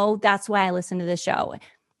people know that's why I listen to the show.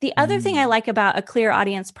 The other thing I like about a clear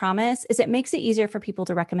audience promise is it makes it easier for people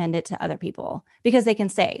to recommend it to other people because they can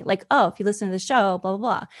say like, oh, if you listen to the show, blah, blah,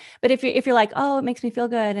 blah. But if you're like, oh, it makes me feel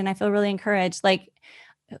good and I feel really encouraged, like,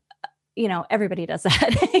 everybody does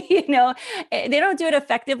that, they don't do it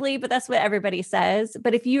effectively, but that's what everybody says.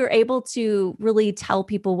 But if you're able to really tell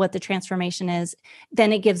people what the transformation is,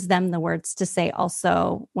 then it gives them the words to say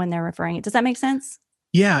also when they're referring it. Does that make sense?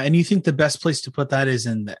 Yeah. And you think the best place to put that is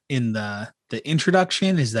in the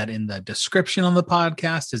introduction? Is that in the description on the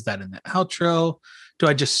podcast? Is that in the outro? Do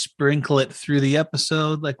I just sprinkle it through the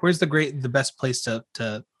episode? Like, where's the best place to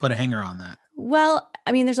put a hanger on that? Well,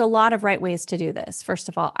 I mean, there's a lot of right ways to do this. First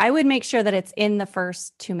of all, I would make sure that it's in the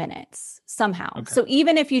first 2 minutes somehow. Okay. So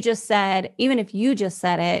even if you just said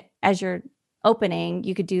it as your opening,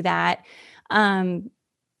 you could do that.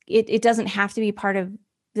 It doesn't have to be part of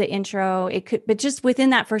the intro. It could, but just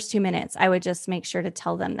within that first 2 minutes, I would just make sure to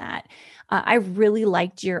tell them that. I really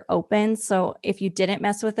liked your open. So if you didn't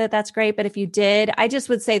mess with it, that's great. But if you did, I just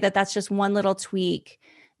would say that that's just one little tweak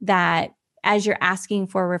that as you're asking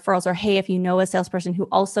for referrals, or, hey, if you know a salesperson who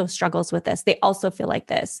also struggles with this, they also feel like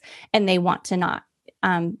this, and they want to not,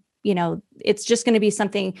 it's just going to be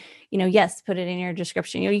something, yes, put it in your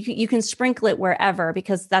description. You can sprinkle it wherever,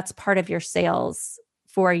 because that's part of your sales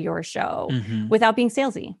for your show without being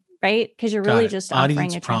salesy, right? Because you're really just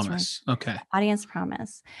offering a promise. Okay. Audience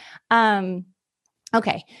promise.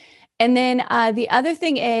 Okay. And then the other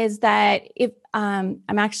thing is that if I'm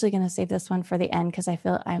actually going to save this one for the end, because I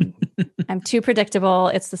feel I'm too predictable.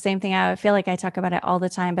 It's the same thing. I feel like I talk about it all the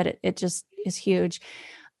time, but it just is huge.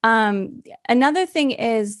 Another thing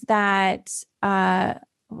is that I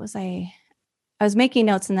was making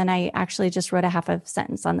notes, and then I actually just wrote a half a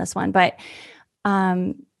sentence on this one, but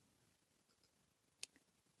now,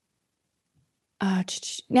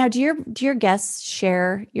 do your guests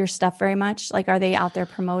share your stuff very much? Like, are they out there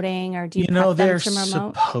promoting, or do you prep them they're to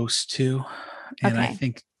promote? Supposed to, and I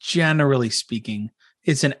think generally speaking,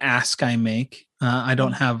 it's an ask I make. I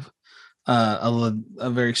don't have a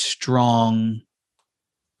very strong,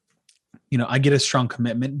 I get a strong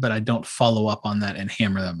commitment, but I don't follow up on that and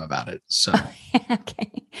hammer them about it. So, okay.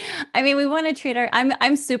 I mean, we want to treat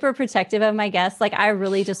I'm super protective of my guests. Like, I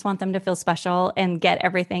really just want them to feel special and get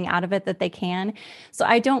everything out of it that they can. So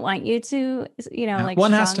I don't want you to, like,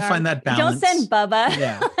 one has to find that balance. Don't send Bubba.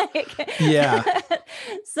 Yeah. Yeah.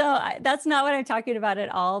 So that's not what I'm talking about at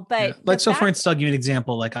all. But so for instance, I'll give you an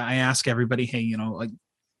example. Like, I ask everybody, hey,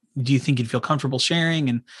 do you think you'd feel comfortable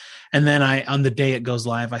sharing? And then on the day it goes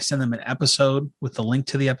live, I send them an episode with the link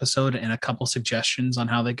to the episode and a couple suggestions on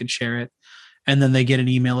how they could share it. And then they get an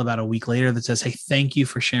email about a week later that says, hey, thank you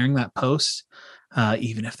for sharing that post.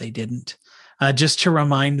 Even if they didn't, just to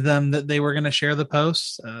remind them that they were going to share the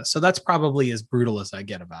post. So that's probably as brutal as I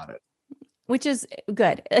get about it. Which is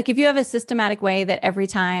good. Like, if you have a systematic way that every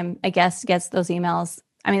time a guest gets those emails,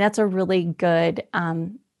 I mean, that's a really good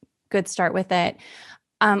start with it.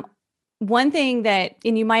 One thing that,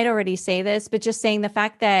 and you might already say this, but just saying the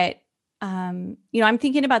fact that, I'm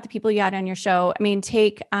thinking about the people you had on your show. I mean,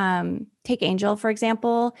 take Angel, for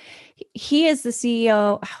example. He is the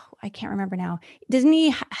CEO. Oh, I can't remember now. Doesn't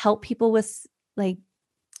he help people with like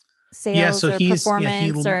sales or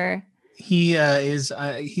performance or? He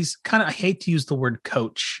he's kind of, I hate to use the word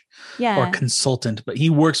coach or consultant, but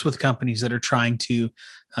he works with companies that are trying to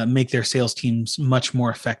make their sales teams much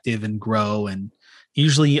more effective and grow, and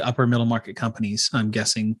usually upper middle market companies, I'm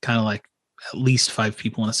guessing, kind of like at least 5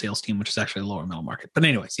 people in a sales team, which is actually lower middle market. But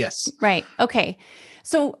anyways, yes. Right. Okay.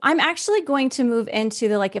 So I'm actually going to move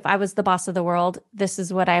into like, if I was the boss of the world, this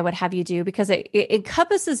is what I would have you do, because it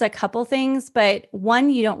encompasses a couple things, but one,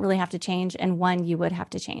 you don't really have to change, and one you would have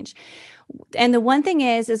to change. And the one thing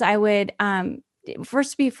is I would,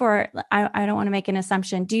 first, before I don't want to make an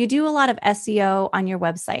assumption. Do you do a lot of SEO on your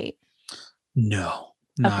website? No,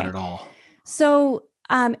 not at all. So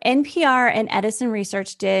NPR and Edison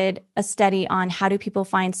Research did a study on how do people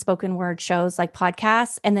find spoken word shows like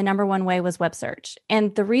podcasts, and the number one way was web search.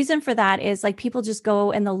 And the reason for that is like people just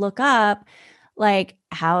go and they'll look up like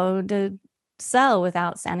how to sell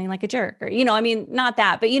without sounding like a jerk, or not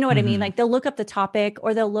that, but you know what I mean? Like, they'll look up the topic,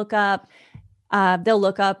 or they'll look up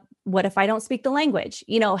what if I don't speak the language,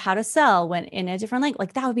 how to sell when in a different language.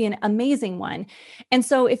 Like, that would be an amazing one. And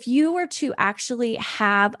so if you were to actually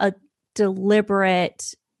have a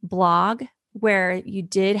deliberate blog where you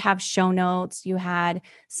did have show notes, you had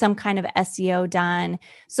some kind of SEO done,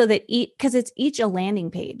 so that because it's each a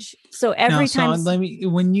landing page. So every time. So I'm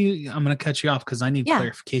going to cut you off because I need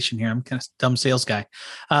clarification here. I'm kind of dumb sales guy.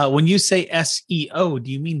 When you say SEO,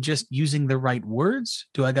 do you mean just using the right words?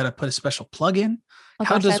 Do I got to put a special plugin?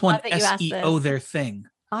 How does one SEO their thing?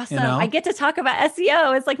 Awesome. I get to talk about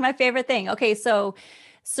SEO. It's like my favorite thing. Okay. So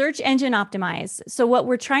search engine optimize. So what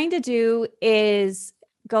we're trying to do is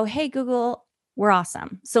go, hey, Google, we're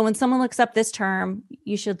awesome. So when someone looks up this term,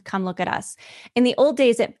 you should come look at us. In the old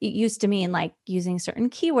days, it used to mean like using certain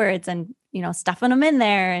keywords and, stuffing them in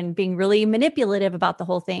there and being really manipulative about the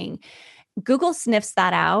whole thing. Google sniffs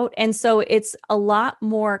that out. And so it's a lot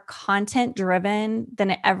more content driven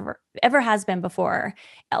than it ever has been before.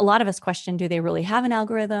 A lot of us question, do they really have an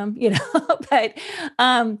algorithm? But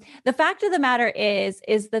the fact of the matter is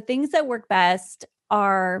the things that work best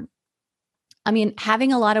are,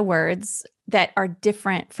 having a lot of words that are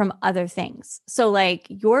different from other things. So like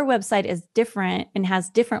your website is different and has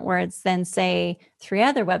different words than say 3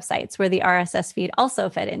 other websites where the RSS feed also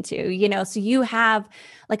fed into, so you have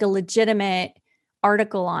like a legitimate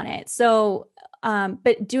article on it. So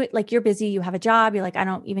but do it like you're busy, you have a job, you're like, I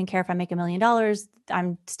don't even care if I make $1 million.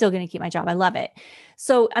 I'm still going to keep my job. I love it.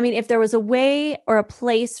 So, I mean, if there was a way or a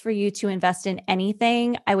place for you to invest in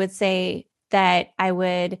anything, I would say that I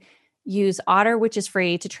would use Otter, which is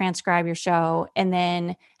free to transcribe your show, and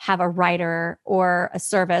then have a writer or a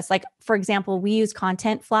service. Like, for example, we use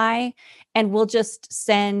Contentfly, and we'll just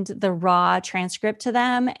send the raw transcript to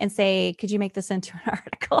them and say, could you make this into an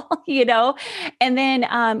article? And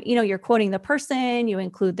then, you're quoting the person, you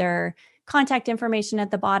include their contact information at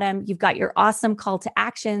the bottom. You've got your awesome call to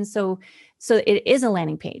action. So it is a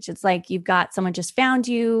landing page. It's like you've got someone just found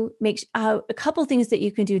you. Make a couple things that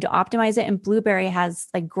you can do to optimize it. And Blueberry has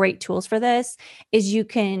like great tools for this. Is you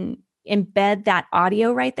can embed that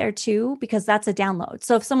audio right there too, because that's a download.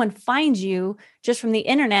 So if someone finds you just from the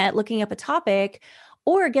internet looking up a topic,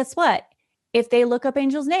 or guess what? If they look up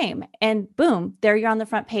Angel's name and boom, there you're on the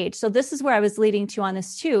front page. So this is where I was leading to on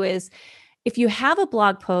this too, is if you have a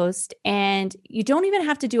blog post and you don't even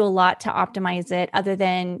have to do a lot to optimize it other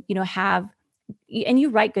than, and you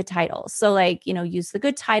write good titles. So like, use the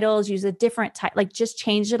good titles, use a different title, like just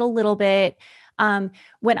change it a little bit.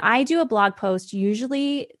 When I do a blog post,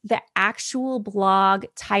 usually the actual blog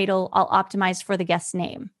title I'll optimize for the guest's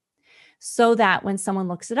name so that when someone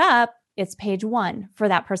looks it up, it's page 1 for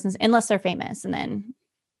that person's, unless they're famous. And then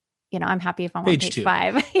I'm happy if I'm on page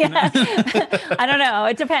 5. Yeah. I don't know.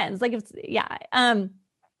 It depends. Like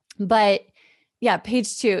but yeah,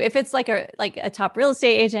 page 2. If it's like a top real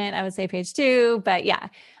estate agent, I would say page 2, but yeah.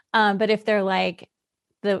 But if they're like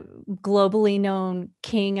the globally known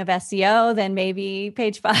king of SEO, then maybe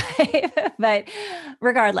page 5, but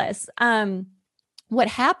regardless, what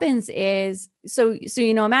happens is, so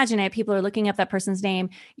imagine it, people are looking up that person's name,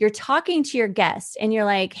 you're talking to your guest and you're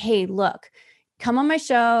like, hey, look, come on my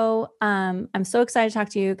show. I'm so excited to talk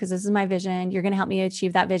to you because this is my vision. You're going to help me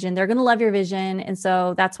achieve that vision. They're going to love your vision. And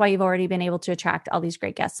so that's why you've already been able to attract all these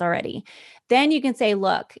great guests already. Then you can say,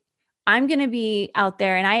 look, I'm going to be out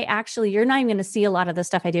there and you're not even going to see a lot of the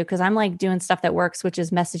stuff I do because I'm like doing stuff that works, which is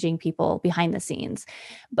messaging people behind the scenes.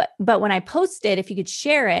 But when I post it, if you could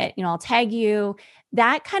share it, I'll tag you.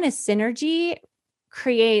 That kind of synergy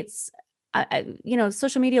creates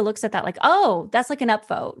social media looks at that like, oh, that's like an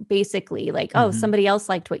upvote, basically. Like, oh, somebody else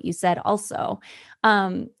liked what you said also.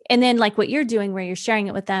 And then like what you're doing where you're sharing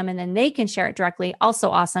it with them and then they can share it directly. Also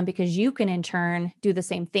awesome because you can in turn do the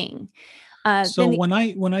same thing. So when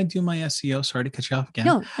I do my SEO, sorry to cut you off again.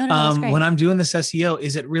 No, that's great. When I'm doing this SEO,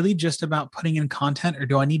 is it really just about putting in content or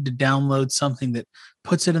do I need to download something that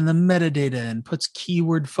puts it in the metadata and puts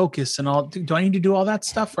keyword focus and all? Do I need to do all that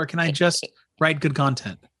stuff or can I just write good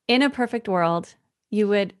content? In a perfect world, you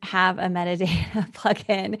would have a metadata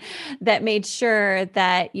plugin that made sure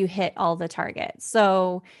that you hit all the targets.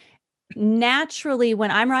 So naturally, when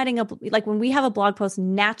I'm writing when we have a blog post,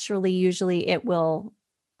 naturally, usually it will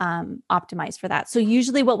optimize for that. So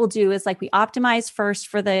usually what we'll do is like we optimize first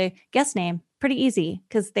for the guest name, pretty easy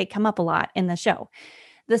because they come up a lot in the show.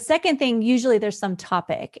 The second thing, usually there's some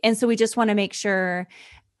topic. And so we just want to make sure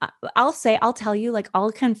I'll tell you, like,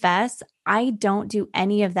 I'll confess, I don't do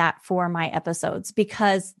any of that for my episodes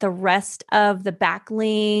because the rest of the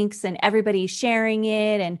backlinks and everybody sharing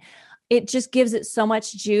it and it just gives it so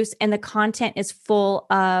much juice and the content is full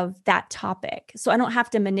of that topic. So I don't have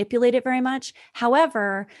to manipulate it very much.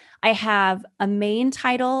 However, I have a main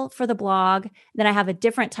title for the blog, then I have a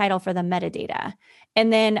different title for the metadata.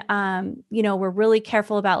 And then, we're really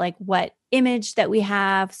careful about like what image that we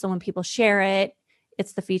have. So when people share it,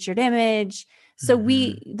 it's the featured image. So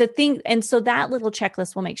so that little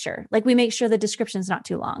checklist will make sure, like we make sure the description's not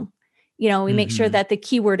too long. We make sure that the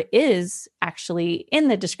keyword is actually in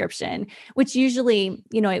the description, which usually,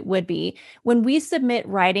 it would be. When we submit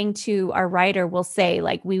writing to our writer, we'll say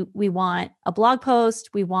like, we want a blog post,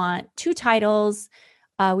 we want 2 titles,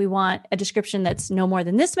 we want a description that's no more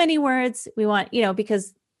than this many words. We want,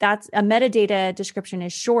 because that's a metadata description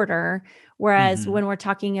is shorter. Whereas when we're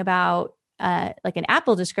talking about like an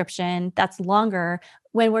Apple description, that's longer.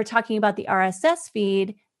 When we're talking about the RSS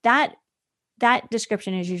feed, that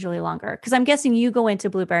description is usually longer. Because I'm guessing you go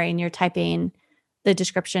into Blueberry and you're typing the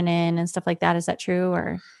description in and stuff like that. Is that true?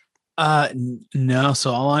 Or no.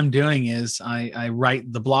 So all I'm doing is I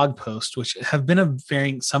write the blog post, which have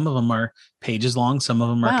been some of them are pages long, some of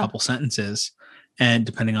them are a couple sentences, and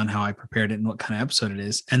depending on how I prepared it and what kind of episode it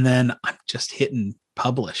is. And then I'm just hitting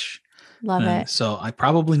publish. Love it. So I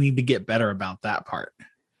probably need to get better about that part.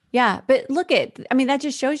 Yeah. But I mean, that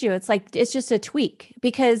just shows you, it's just a tweak,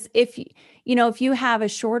 because if you have a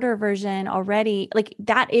shorter version already, like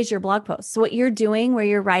that is your blog post. So what you're doing where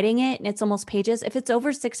you're writing it and it's almost pages, if it's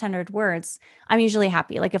over 600 words, I'm usually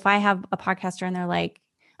happy. Like if I have a podcaster and they're like,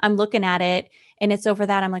 I'm looking at it and it's over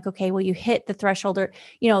that, I'm like, okay, well, you hit the threshold, or,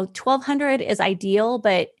 1200 is ideal,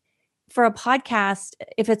 but for a podcast,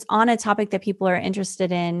 if it's on a topic that people are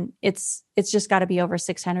interested in, it's just got to be over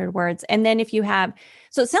 600 words. And then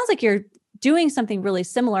so it sounds like you're doing something really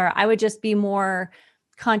similar. I would just be more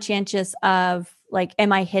conscientious of like,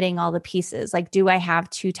 am I hitting all the pieces? Like, do I have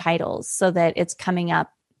 2 titles so that it's coming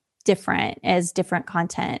up different as different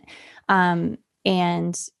content?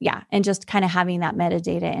 And just kind of having that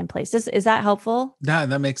metadata in place. Is that helpful?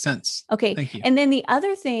 That makes sense. Okay. Thank you. And then the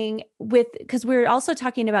other thing because we're also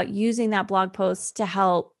talking about using that blog post to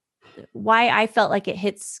help, why I felt like it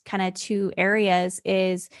hits kind of 2 areas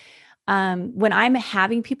is, when I'm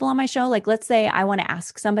having people on my show, like let's say I want to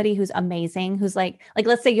ask somebody who's amazing, who's like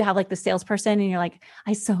let's say you have like the salesperson and you're like,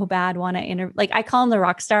 I so bad want to interview, like I call them the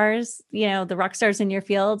rock stars, the rock stars in your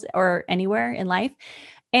field or anywhere in life.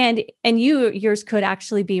 And yours could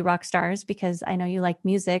actually be rock stars because I know you like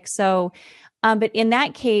music. So, but in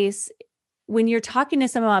that case, when you're talking to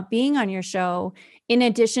someone about being on your show, in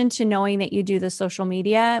addition to knowing that you do the social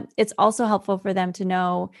media, it's also helpful for them to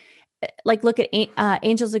know, like, look at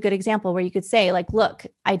Angel's a good example where you could say like, look,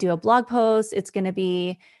 I do a blog post. It's going to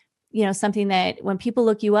be, something that when people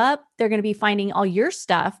look you up, they're going to be finding all your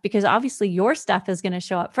stuff, because obviously your stuff is going to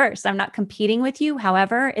show up first. I'm not competing with you.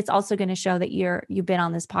 However, it's also going to show that you've been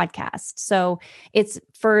on this podcast. So it's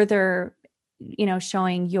further,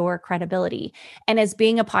 showing your credibility. And as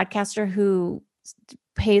being a podcaster who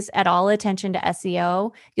pays at all attention to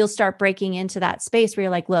SEO, you'll start breaking into that space where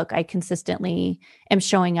you're like, look, I consistently am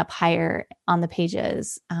showing up higher on the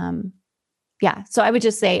pages. So I would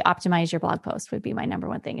just say optimize your blog post would be my number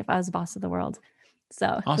one thing if I was boss of the world. So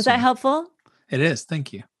Awesome. Was that helpful? It is.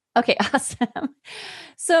 Thank you. Okay, awesome.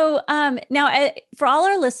 So now for all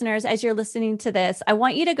our listeners, as you're listening to this, I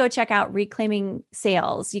want you to go check out Reclaiming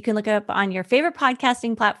Sales. You can look it up on your favorite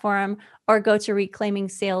podcasting platform or go to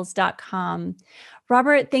reclaimingsales.com.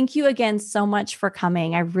 Robert, thank you again so much for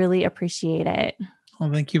coming. I really appreciate it.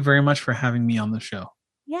 Well, thank you very much for having me on the show.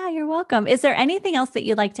 Yeah, you're welcome. Is there anything else that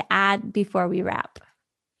you'd like to add before we wrap?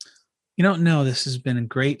 No, this has been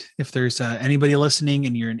great. If there's anybody listening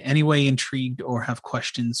and you're in any way intrigued or have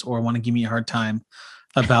questions or want to give me a hard time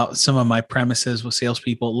about some of my premises with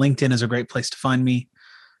salespeople, LinkedIn is a great place to find me.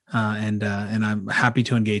 And I'm happy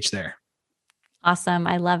to engage there. Awesome.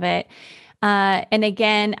 I love it. And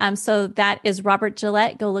again, so that is Robert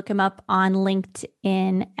Gillette. Go look him up on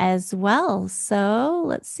LinkedIn as well. So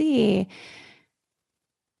let's see.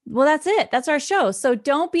 Well, that's it. That's our show. So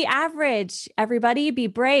don't be average, everybody. Be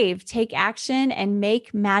brave, take action, and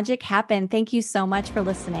make magic happen. Thank you so much for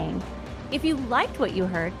listening. If you liked what you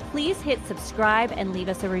heard, please hit subscribe and leave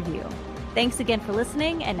us a review. Thanks again for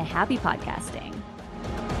listening, and happy podcasting.